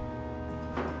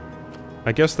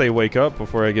 I guess they wake up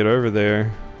before I get over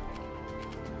there.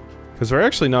 Because we're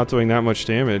actually not doing that much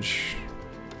damage.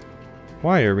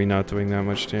 Why are we not doing that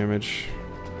much damage?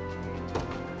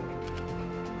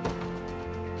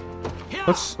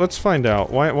 Let's find out.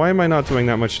 Why am I not doing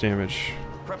that much damage?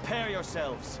 Prepare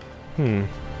yourselves. I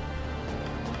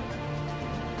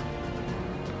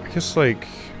guess like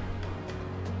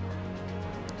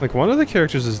one of the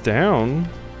characters is down.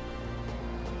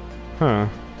 Huh.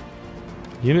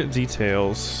 Unit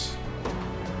details.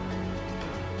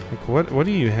 Like what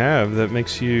do you have that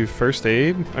makes you first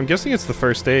aid? I'm guessing it's the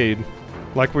first aid.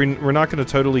 Like we're not going to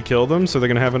totally kill them, so they're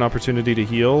going to have an opportunity to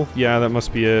heal. Yeah, that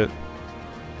must be it.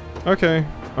 Okay.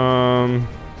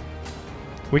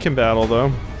 We can battle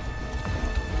though.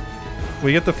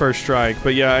 We get the first strike,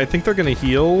 but yeah, I think they're going to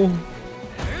heal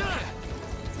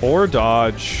or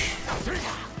dodge.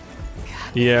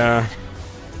 Yeah.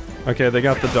 Okay, they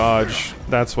got the dodge.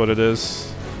 That's what it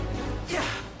is.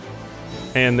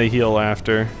 And they heal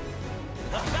after.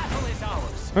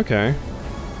 Okay.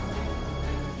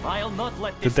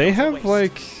 Did they have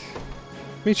like...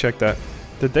 Let me check that.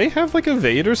 Did they have like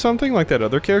evade or something like that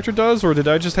other character does? Or did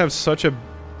I just have such a...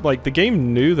 Like, the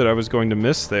game knew that I was going to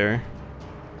miss there.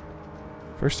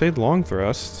 First aid long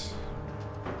thrust.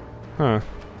 Huh.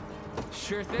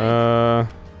 Sure thing.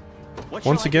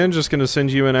 Once again, just gonna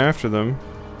send you in after them.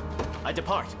 I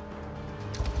depart.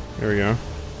 There we go.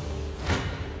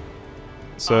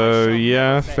 So,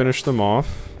 yeah, finish them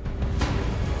off.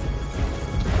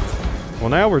 Well,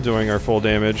 now we're doing our full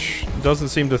damage. Doesn't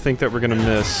seem to think that we're gonna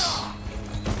miss.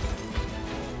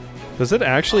 Does it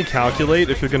actually calculate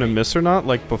if you're gonna miss or not,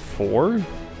 like before?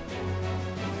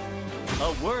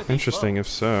 Interesting, if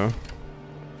so.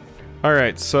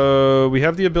 Alright, so we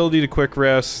have the ability to quick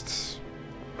rest.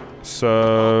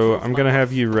 So, I'm gonna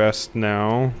have you rest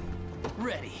now.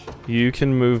 Ready. You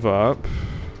can move up.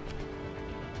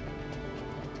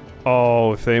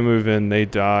 Oh, if they move in, they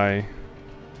die.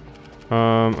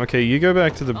 Okay, you go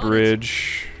back to the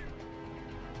bridge.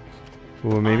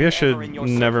 Well, maybe I should...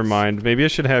 Never mind. Maybe I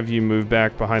should have you move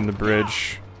back behind the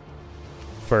bridge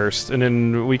first, and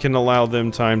then we can allow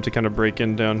them time to kind of break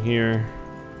in down here.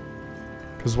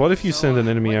 Because what if you send an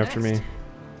enemy after me?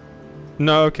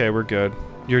 No, okay, we're good.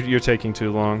 You're taking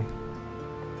too long.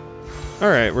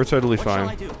 Alright, we're totally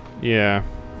fine. Yeah.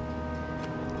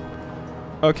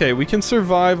 Okay, we can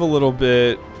survive a little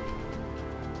bit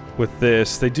with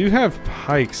this. They do have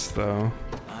pikes, though.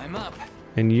 I'm up.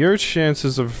 And your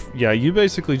chances of... Yeah, you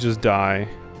basically just die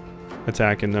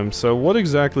attacking them. So what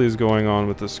exactly is going on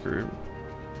with this group?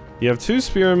 You have two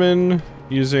spearmen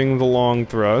using the long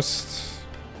thrust.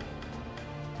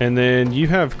 And then you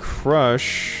have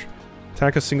Crush.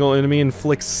 Attack a single enemy,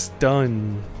 inflict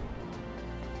stun.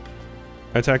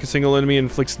 Attack a single enemy,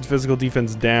 inflicts physical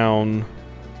defense down.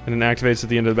 And then activates at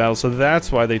the end of the battle. So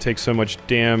that's why they take so much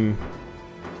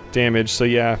damage. So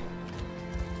yeah.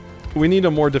 We need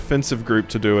a more defensive group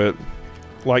to do it.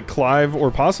 Like Clive, or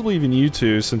possibly even you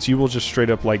two, since you will just straight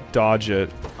up, like, dodge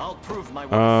it. I'll prove my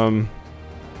worth.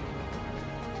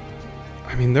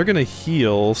 I mean, they're gonna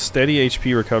heal. Steady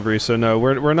HP recovery, so no,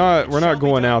 we're not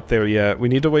going out there yet. We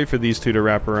need to wait for these two to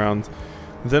wrap around.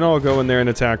 Then I'll go in there and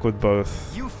attack with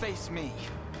both. You face me.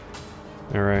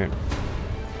 Alright.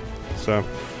 So,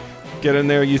 get in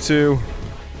there, you two.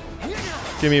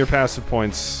 Give me your passive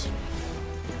points.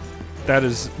 That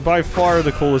is by far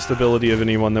the coolest ability of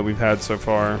anyone that we've had so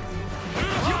far.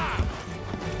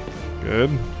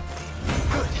 Good.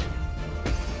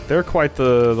 They're quite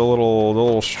the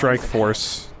little strike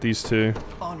force, these two.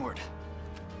 Onward.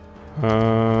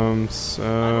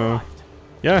 So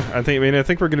yeah, I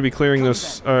think we're gonna be clearing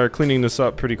this cleaning this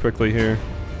up pretty quickly here.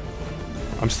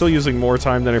 I'm still using more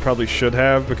time than I probably should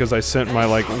have because I sent my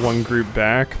like one group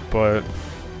back, but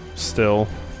still.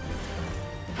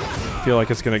 I feel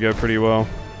like it's gonna go pretty well.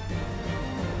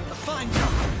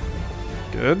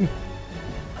 Good.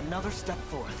 Another step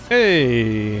forth.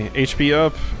 Hey, HP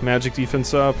up, magic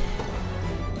defense up.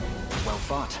 Well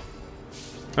fought.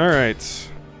 All right,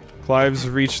 Clive's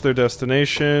reached their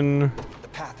destination. The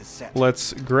path is set.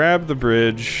 Let's grab the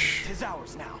bridge. 'Tis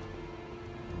ours now.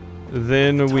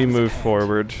 Then we move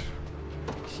forward.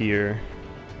 Here,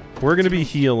 we're gonna be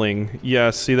healing.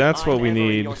 Yes, see, that's what we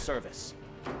need.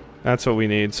 That's what we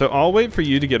need. So I'll wait for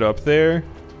you to get up there,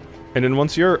 and then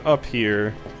once you're up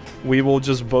here, we will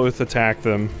just both attack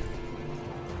them.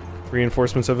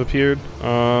 Reinforcements have appeared.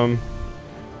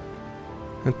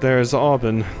 There's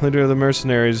Aubin, leader of the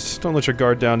mercenaries. Don't let your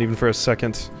guard down even for a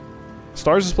second.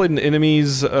 Stars displayed in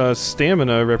enemies'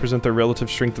 stamina represent the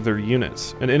relative strength of their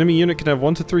units. An enemy unit can have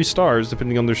 1 to 3 stars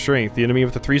depending on their strength. The enemy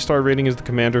with a 3-star rating is the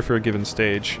commander for a given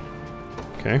stage.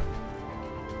 Okay.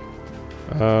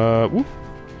 Woo.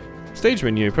 Stage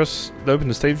menu. Press open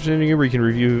the stage menu where you can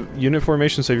review unit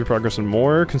formation, save your progress, and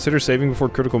more. Consider saving before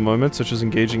critical moments, such as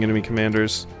engaging enemy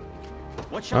commanders.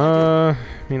 I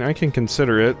mean, I can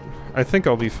consider it. I think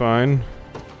I'll be fine.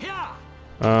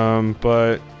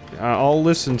 But I'll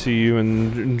listen to you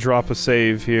and drop a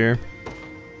save here.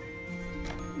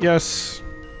 Yes.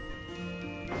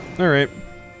 Alright.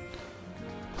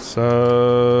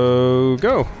 So,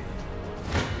 go.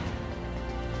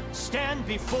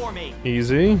 before me.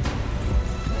 Easy.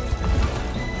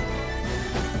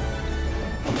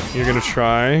 You're gonna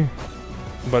try,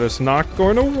 but it's not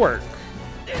going to work.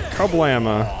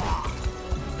 Kablama.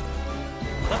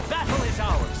 The battle is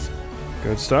ours.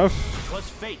 Good stuff. It was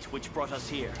fate which brought us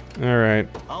here. Alright.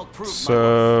 I'll prove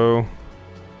So...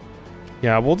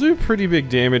 yeah, we'll do pretty big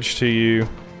damage to you.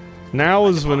 Now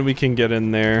is when we can get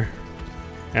in there,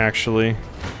 actually.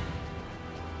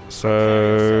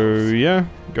 So, yeah,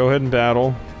 go ahead and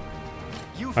battle.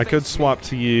 I could swap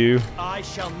to you. I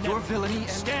shall never your villainy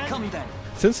stand. Come then.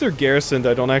 Since they're garrisoned,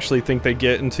 I don't actually think they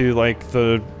get into, like,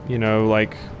 the, you know,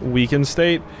 like, weakened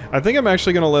state. I think I'm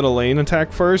actually going to let Elaine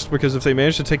attack first, because if they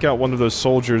manage to take out one of those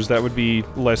soldiers, that would be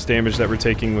less damage that we're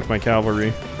taking with my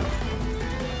cavalry.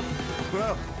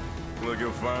 Well, look who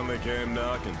finally came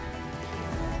knocking.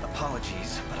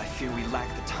 Apologies, but I fear we lack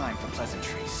the time for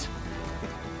pleasantries.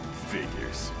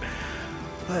 Figures.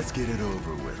 Let's get it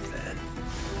over with then.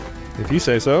 If you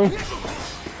say so.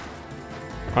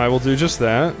 I will do just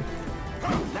that.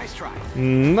 Nice try.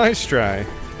 Nice try.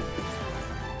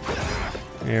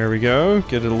 There we go.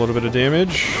 Get a little bit of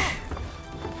damage.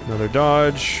 Another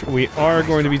dodge. We are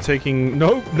going to be taking...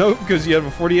 Nope, nope, because you have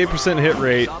a 48% hit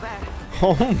rate.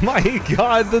 Oh my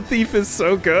god, the thief is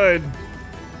so good.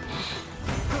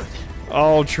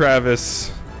 Oh,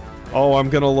 Travis. Oh, I'm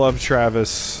gonna love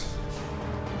Travis.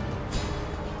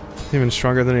 Even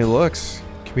stronger than he looks.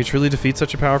 Can we truly defeat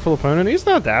such a powerful opponent? He's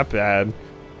not that bad.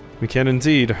 We can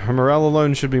indeed. Our morale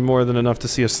alone should be more than enough to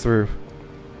see us through.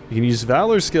 You can use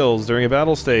Valor skills during a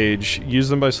battle stage. Use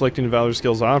them by selecting the Valor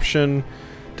skills option.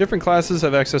 Different classes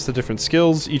have access to different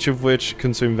skills, each of which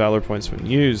consume Valor points when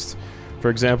used. For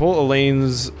example,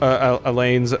 Elaine's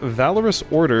Valorous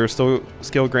Order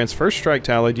skill grants first strike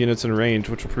to allied units in range,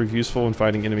 which will prove useful when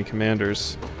fighting enemy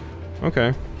commanders.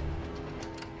 Okay.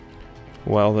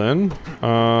 Well then,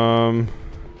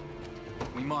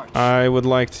 I would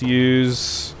like to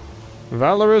use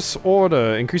Valorous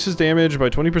Order. Increases damage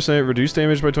by 20%, reduce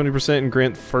damage by 20%, and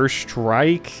grant first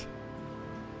strike.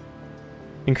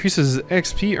 Increases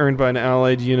XP earned by an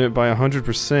allied unit by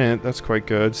 100%. That's quite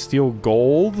good. Steal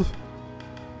gold.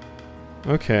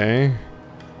 Okay.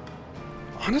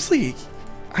 Honestly,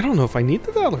 I don't know if I need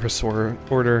the Valorous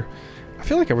Order. I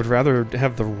feel like I would rather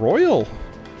have the Royal.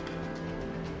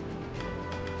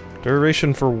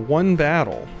 Duration for one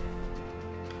battle.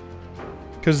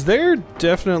 Because they're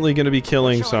definitely going to be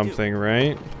killing something,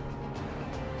 right?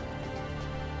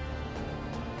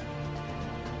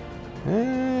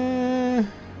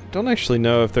 Don't actually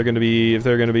know if they're going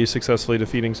to be successfully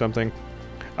defeating something.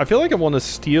 I feel like I want to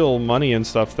steal money and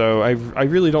stuff, though. I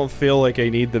really don't feel like I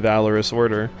need the Valorous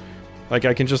Order. Like,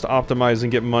 I can just optimize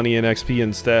and get money and XP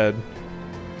instead.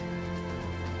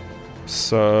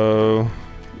 So,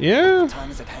 yeah.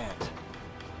 Time is at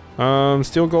hand.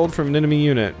 Steal gold from an enemy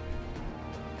unit.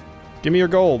 Give me your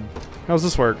gold. How's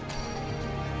this work?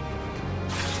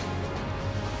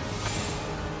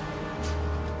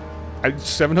 I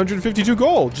 752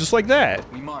 gold, just like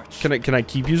that. We march. Can I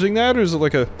keep using that, or is it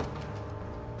like a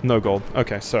no gold?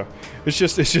 Okay, so it's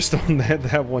just on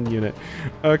that one unit.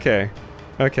 Okay,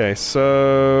 okay.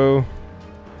 So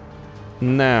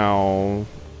now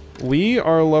we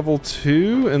are level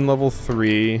 2 and level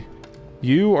 3.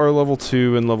 You are level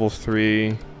 2 and level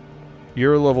 3.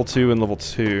 You're level 2 and level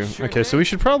 2. Okay, so we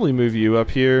should probably move you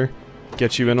up here,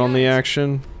 get you in on the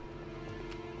action.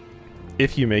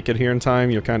 If you make it here in time,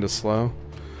 you're kind of slow.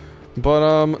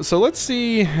 But, so let's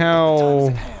see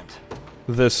how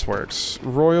this works.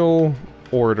 Royal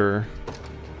Order.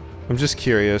 I'm just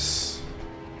curious.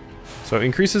 So,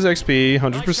 increases XP,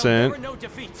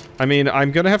 100%. I mean,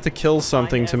 I'm gonna have to kill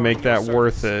something to make that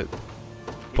worth it.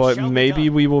 But maybe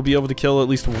we will be able to kill at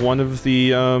least one of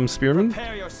the, spearmen.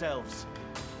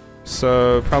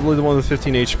 So, probably the one with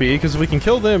 15 HP, because if we can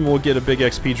kill them, we'll get a big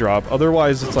XP drop.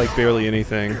 Otherwise, it's like barely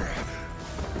anything.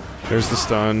 There's the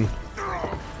stun.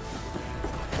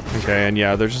 Okay, and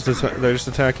yeah, they're just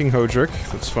attacking Hodrick.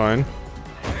 That's fine.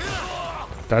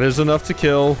 That is enough to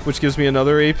kill, which gives me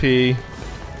another AP.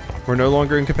 We're no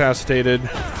longer incapacitated.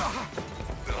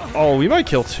 Oh, we might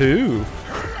kill 2.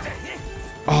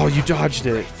 Oh, you dodged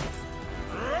it.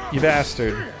 You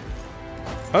bastard.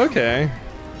 Okay.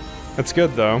 That's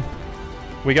good, though.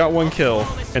 We got 1 kill,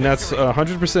 and that's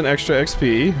 100% extra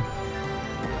XP.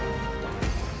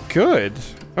 Good.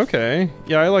 Okay.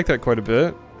 Yeah, I like that quite a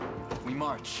bit. We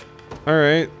march.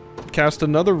 Alright. Cast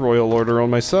another Royal Order on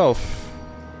myself.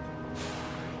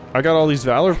 I got all these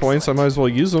Valor points, I might as well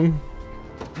use them.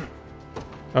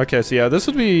 Okay, so yeah, this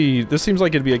seems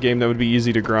like it'd be a game that would be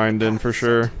easy to grind in for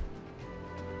sure.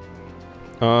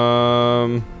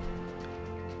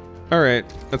 Alright,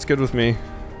 that's good with me.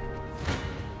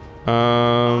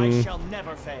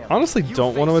 Honestly,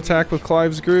 don't want to attack with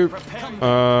Clive's group.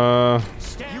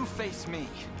 You face me.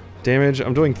 Damage,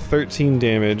 I'm doing 13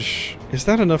 damage. Is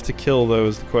that enough to kill, though,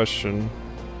 is the question.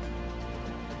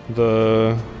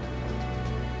 It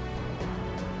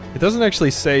doesn't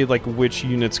actually say, like, which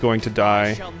unit's going to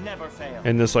die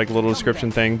in this, like, little description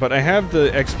thing, but I have the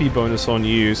XP bonus on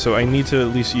you, so I need to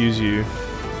at least use you.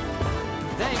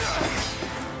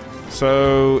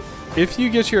 So, if you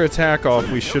get your attack off,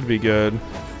 we should be good.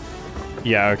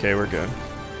 Yeah, okay, we're good.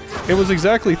 It was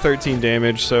exactly 13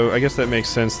 damage, so I guess that makes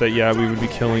sense that, yeah, we would be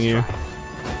killing you.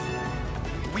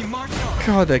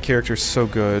 God, that character's so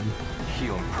good.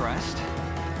 You impressed?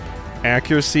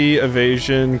 Accuracy,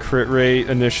 evasion, crit rate,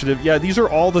 initiative. Yeah, these are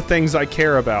all the things I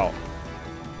care about.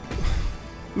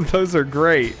 Those are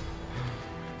great.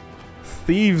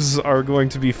 Thieves are going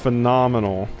to be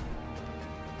phenomenal.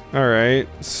 Alright,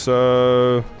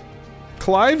 so...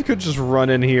 Clive could just run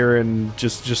in here and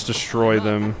just destroy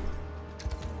them.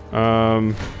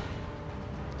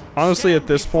 Honestly, at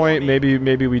this point,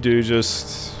 maybe we do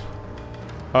just...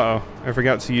 Uh-oh, I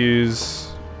forgot to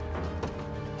use...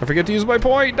 I forget to use my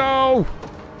point, no!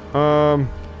 I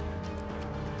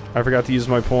forgot to use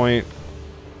my point.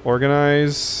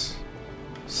 Organize...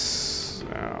 So...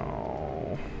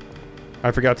 I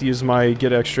forgot to use my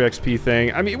get extra XP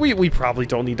thing. I mean, we probably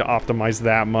don't need to optimize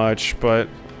that much, but...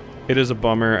 It is a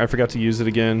bummer. I forgot to use it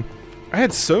again. I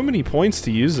had so many points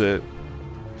to use it.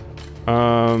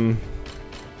 Kind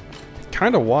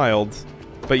of wild.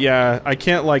 But yeah, I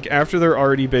can't, like, after they're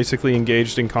already basically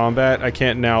engaged in combat, I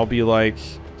can't now be like,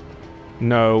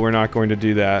 no, we're not going to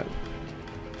do that.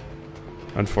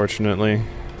 Unfortunately.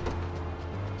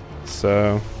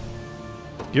 So...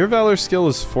 Your Valor skill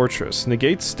is Fortress.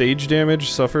 Negates stage damage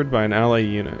suffered by an ally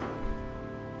unit.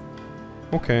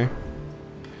 Okay.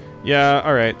 Yeah,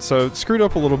 alright, so screwed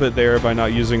up a little bit there by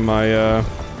not using my,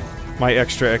 my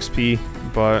extra XP,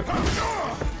 but...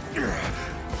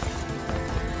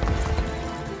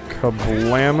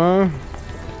 Kablama.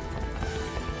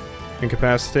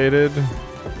 Incapacitated.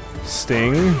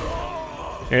 Sting.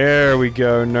 There we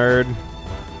go, nerd.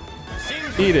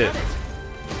 Eat it.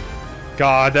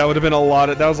 God, that would have been a lot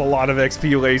of, that was a lot of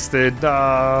XP wasted.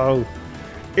 No.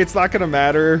 It's not gonna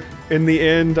matter in the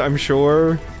end, I'm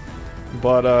sure.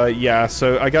 But, yeah,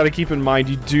 so I gotta keep in mind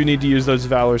you do need to use those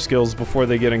Valor skills before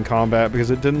they get in combat,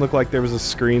 because it didn't look like there was a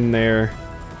screen there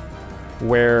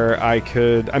where I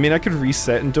could... I mean, I could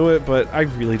reset and do it, but I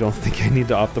really don't think I need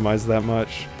to optimize that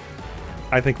much.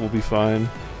 I think we'll be fine.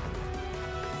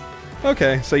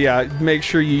 Okay, so yeah, make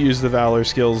sure you use the Valor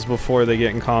skills before they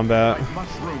get in combat. Much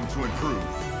room to improve.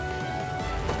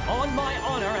 On my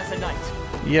honor as a knight.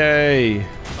 Yay! A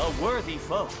worthy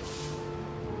foe.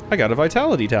 I got a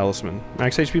Vitality Talisman.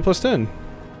 Max HP plus 10.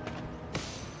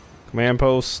 Command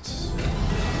post.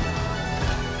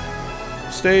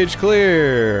 Stage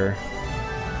clear!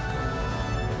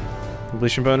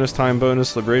 Completion bonus, time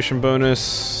bonus, liberation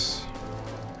bonus.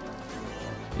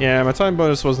 Yeah, my time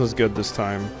bonus wasn't as good this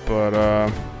time, but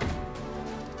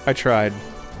I tried.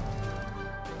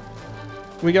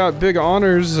 We got big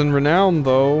honors and renown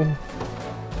though.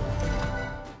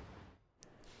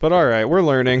 But alright, we're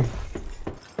learning.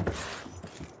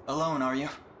 Alone, are you?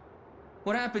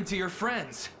 What happened to your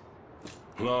friends?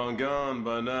 Long gone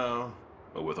by now.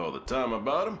 But with all the time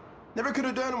about him, never could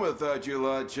have done without you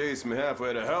lot chasing me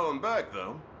halfway to hell and back,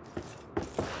 though.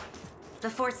 The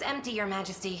fort's empty, Your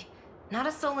Majesty. Not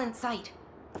a soul in sight.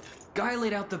 Guy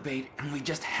laid out the bait, and we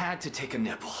just had to take a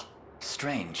nibble.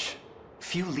 Strange.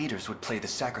 Few leaders would play the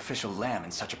sacrificial lamb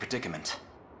in such a predicament.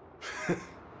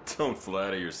 Don't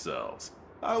flatter yourselves.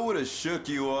 I would have shook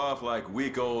you off like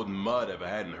weak old mud if I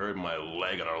hadn't hurt my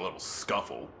leg in our little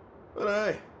scuffle. But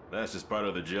hey, that's just part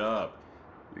of the job.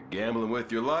 You're gambling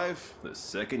with your life the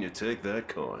second you take that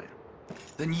coin.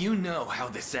 Then you know how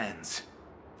this ends.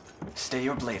 Stay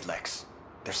your blade, Lex.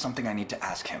 There's something I need to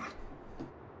ask him.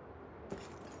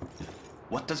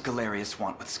 What does Galerius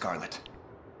want with Scarlet?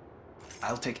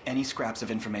 I'll take any scraps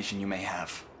of information you may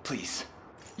have, please.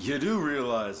 You do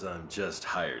realize I'm just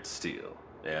hired steel,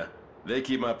 yeah? They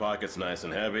keep my pockets nice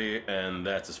and heavy, and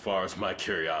that's as far as my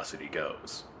curiosity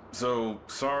goes. So,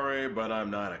 sorry, but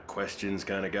I'm not a questions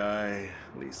kind of guy.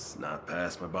 At least not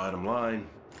past my bottom line.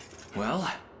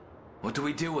 Well, what do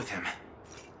we do with him?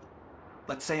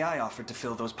 Let's say I offered to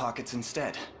fill those pockets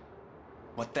instead.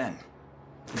 What then?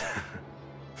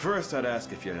 First, I'd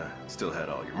ask if you still had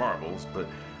all your marbles, but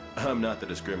I'm not the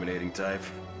discriminating type.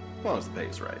 As long as the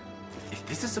pay's right. If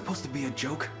this is supposed to be a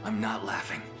joke, I'm not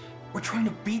laughing. We're trying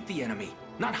to beat the enemy,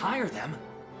 not hire them.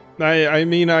 I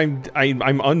mean, I'm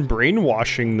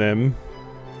unbrainwashing them.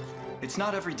 It's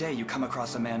not every day you come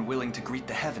across a man willing to greet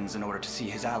the heavens in order to see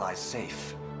his allies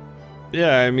safe.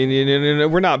 Yeah, I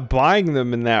mean, we're not buying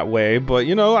them in that way, but,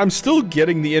 you know, I'm still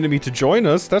getting the enemy to join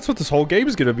us. That's what this whole game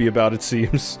is gonna be about, it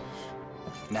seems.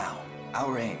 Now,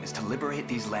 our aim is to liberate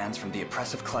these lands from the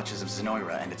oppressive clutches of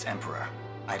Zenoira and its emperor.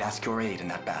 I'd ask your aid in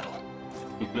that battle.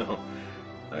 You know,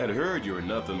 I had heard you were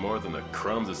nothing more than the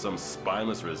crumbs of some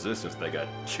spineless resistance that got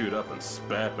chewed up and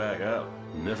spat back out.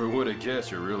 Never would have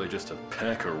guessed you're really just a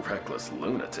pack of reckless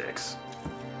lunatics.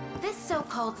 This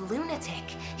so-called lunatic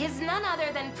is none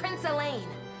other than Prince Elaine,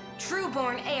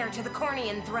 true-born heir to the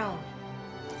Cornian throne.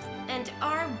 And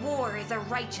our war is a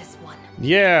righteous one.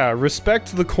 Yeah,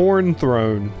 respect the Corn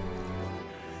Throne.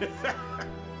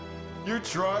 You're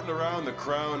trotting around the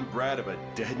crown brat of a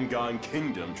dead and gone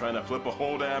kingdom trying to flip a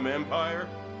whole damn empire?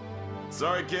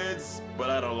 Sorry, kids, but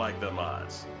I don't like them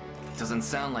odds. Doesn't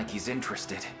sound like he's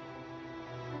interested.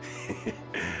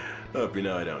 Hope you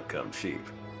know I don't come cheap.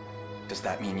 Does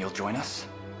that mean you'll join us?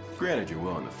 Granted, you're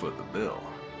willing to foot the bill.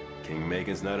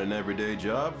 King-making's not an everyday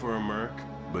job for a merc,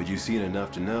 but you've seen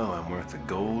enough to know I'm worth the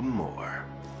gold and more.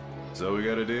 So we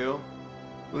got a deal?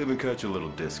 We'll even cut you a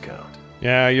little discount.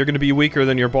 Yeah, you're gonna be weaker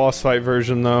than your boss fight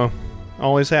version, though.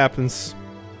 Always happens.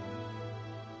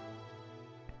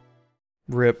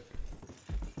 Rip.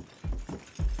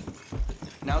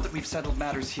 Now that we've settled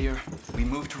matters here, we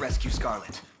move to rescue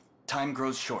Scarlet. Time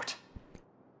grows short.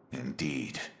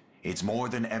 Indeed. It's more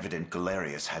than evident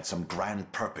Galerius had some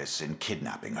grand purpose in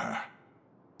kidnapping her.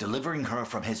 Delivering her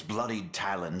from his bloodied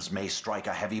talons may strike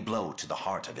a heavy blow to the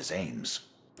heart of his aims.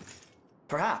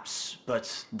 Perhaps,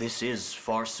 but this is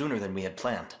far sooner than we had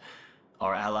planned.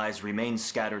 Our allies remain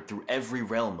scattered through every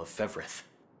realm of Fevrith.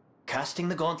 Casting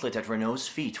the gauntlet at Renault's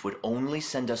feet would only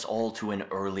send us all to an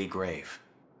early grave.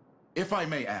 If I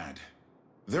may add,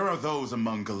 there are those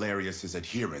among Galerius's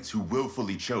adherents who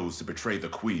willfully chose to betray the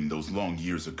Queen those long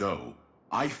years ago.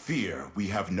 I fear we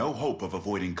have no hope of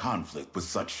avoiding conflict with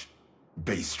such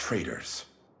base traitors.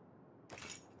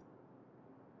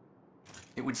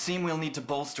 It would seem we'll need to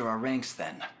bolster our ranks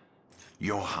then.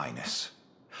 Your Highness,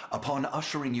 upon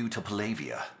ushering you to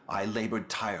Palavia, I labored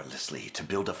tirelessly to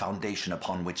build a foundation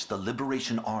upon which the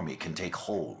Liberation Army can take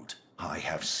hold. I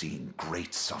have seen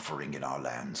great suffering in our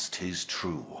lands, 'tis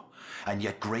true, and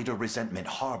yet greater resentment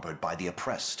harbored by the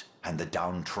oppressed and the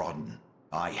downtrodden.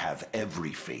 I have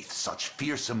every faith such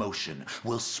fierce emotion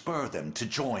will spur them to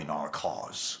join our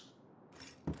cause.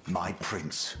 My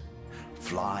prince,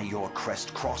 fly your crest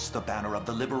across the banner of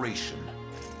the liberation.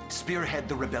 Spearhead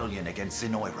the rebellion against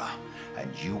Zenoira,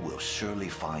 and you will surely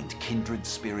find kindred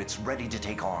spirits ready to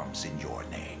take arms in your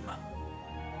name.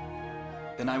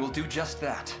 Then I will do just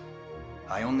that.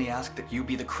 I only ask that you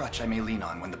be the crutch I may lean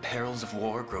on when the perils of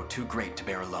war grow too great to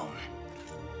bear alone.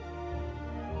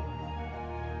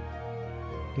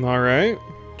 Alright.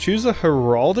 Choose a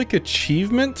heraldic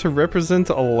achievement to represent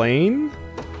Elaine?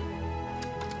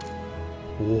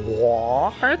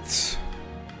 What?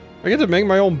 I get to make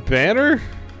my own banner?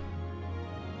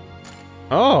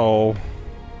 Oh.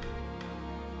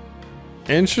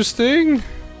 Interesting.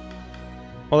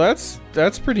 Well,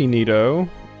 that's pretty neato.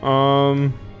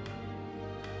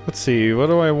 Let's see, what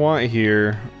do I want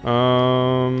here?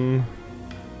 I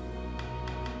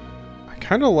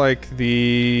kind of like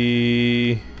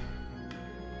I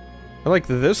like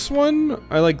this one.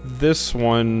 I like this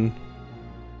one.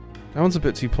 That one's a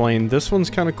bit too plain. This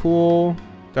one's kind of cool.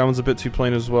 That one's a bit too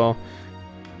plain as well.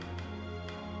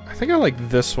 I think I like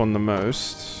this one the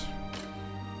most.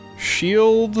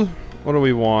 Shield. What do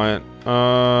we want?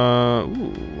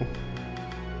 Ooh.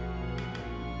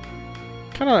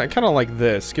 Kind of like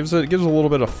this. Gives a little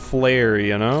bit of flair,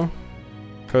 you know.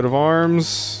 Coat of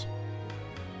arms.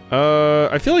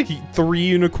 I feel like 3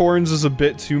 unicorns is a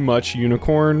bit too much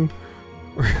unicorn.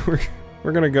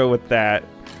 We're gonna go with that.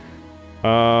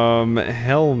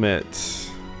 Helmet.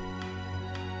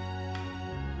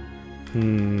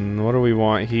 What do we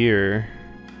want here?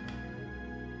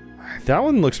 That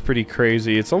one looks pretty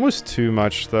crazy. It's almost too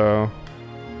much, though.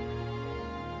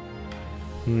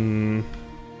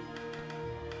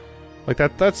 Like,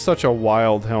 that's such a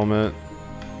wild helmet.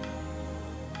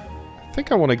 I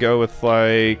think I want to go with,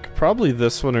 like, probably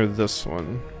this one or this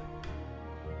one.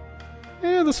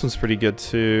 Yeah, this one's pretty good,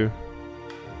 too.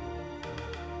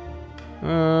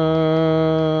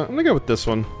 I'm gonna go with this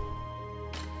one.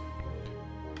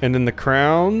 And then the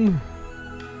crown.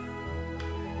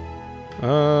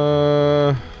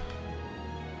 I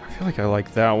feel like I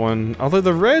like that one. Although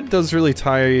the red does really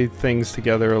tie things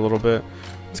together a little bit.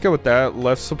 Let's go with that.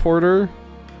 Left supporter.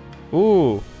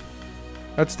 Ooh.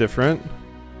 That's different.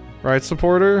 Right,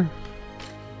 supporter?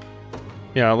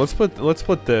 Yeah, let's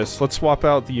put this. Let's swap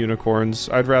out the unicorns.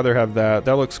 I'd rather have that.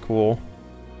 That looks cool.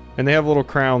 And they have little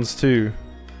crowns too.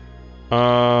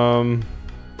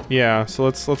 Yeah, so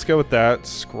let's go with that.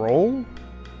 Scroll?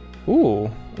 Ooh,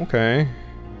 okay.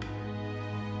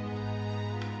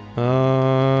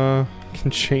 Can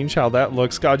change how that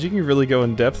looks. God, you can really go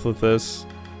in depth with this.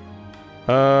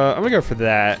 I'm gonna go for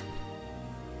that.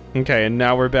 Okay, and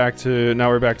now we're back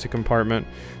to compartment.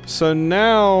 So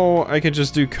now I could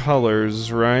just do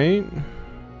colors, right?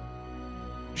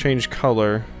 Change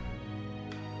color.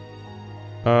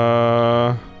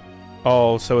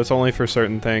 Oh, so it's only for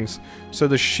certain things. So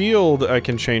the shield I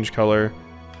can change color.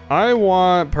 I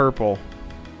want purple.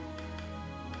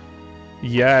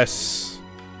 Yes.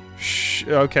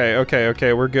 Okay,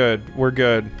 we're good. We're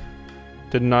good.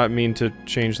 Did not mean to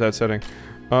change that setting.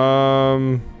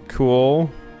 Cool.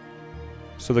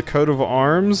 So the coat of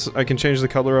arms, I can change the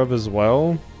color of as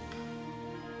well.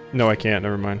 No, I can't.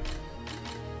 Never mind.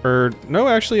 No,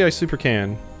 actually, I super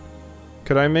can.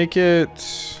 Could I make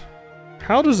it?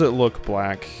 How does it look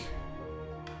black?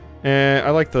 I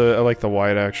like the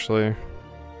white actually.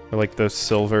 I like the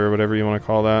silver, whatever you want to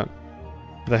call that.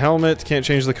 The helmet can't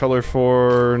change the color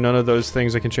for. None of those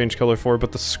things I can change color for.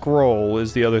 But the scroll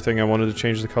is the other thing I wanted to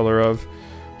change the color of.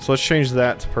 So let's change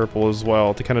that to purple as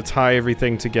well to kind of tie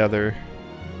everything together.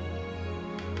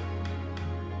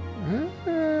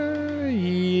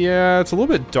 Yeah, it's a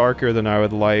little bit darker than I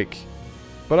would like,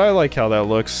 but I like how that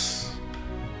looks.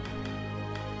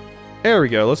 There we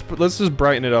go. Let's just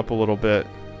brighten it up a little bit.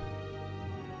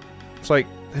 It's like,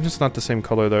 and it's not the same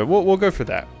color though. We'll go for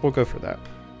that. We'll go for that.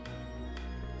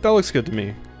 That looks good to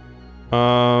me.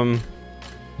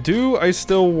 Do I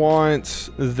still want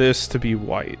this to be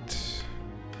white?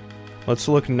 Let's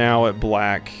look now at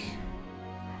black.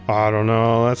 I don't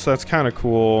know. That's kind of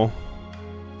cool.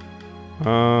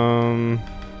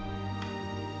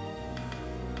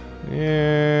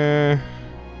 Yeah.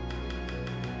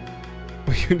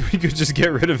 We could just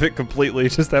get rid of it completely.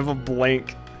 Just have a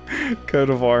blank coat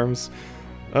of arms.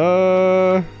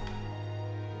 I'm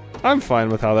fine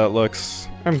with how that looks.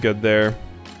 I'm good there.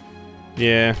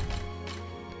 Yeah.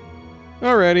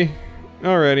 Alrighty.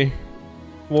 Alrighty.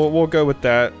 We'll go with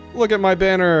that. Look at my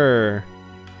banner.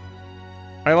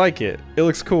 I like it. It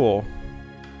looks cool.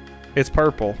 It's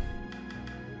purple.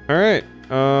 Alright.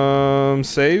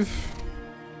 Save.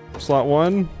 Slot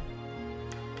 1.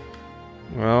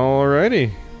 Well,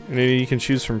 alrighty. Maybe you can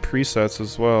choose from presets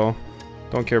as well.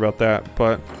 Don't care about that,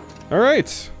 but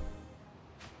alright.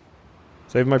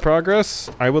 Save my progress?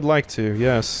 I would like to,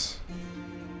 yes.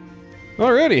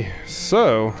 Alrighty,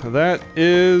 so that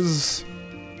is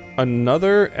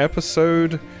another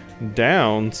episode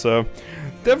down. So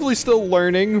definitely still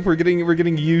learning. We're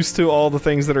getting used to all the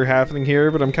things that are happening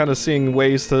here, but I'm kind of seeing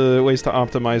ways to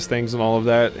optimize things and all of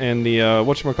that. And the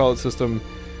whatchamacallit system,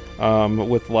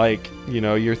 with like, you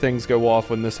know, your things go off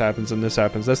when this happens and this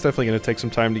happens. That's definitely going to take some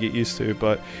time to get used to,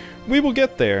 but we will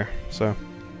get there. So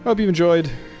hope you enjoyed,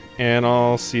 and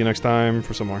I'll see you next time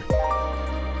for some more.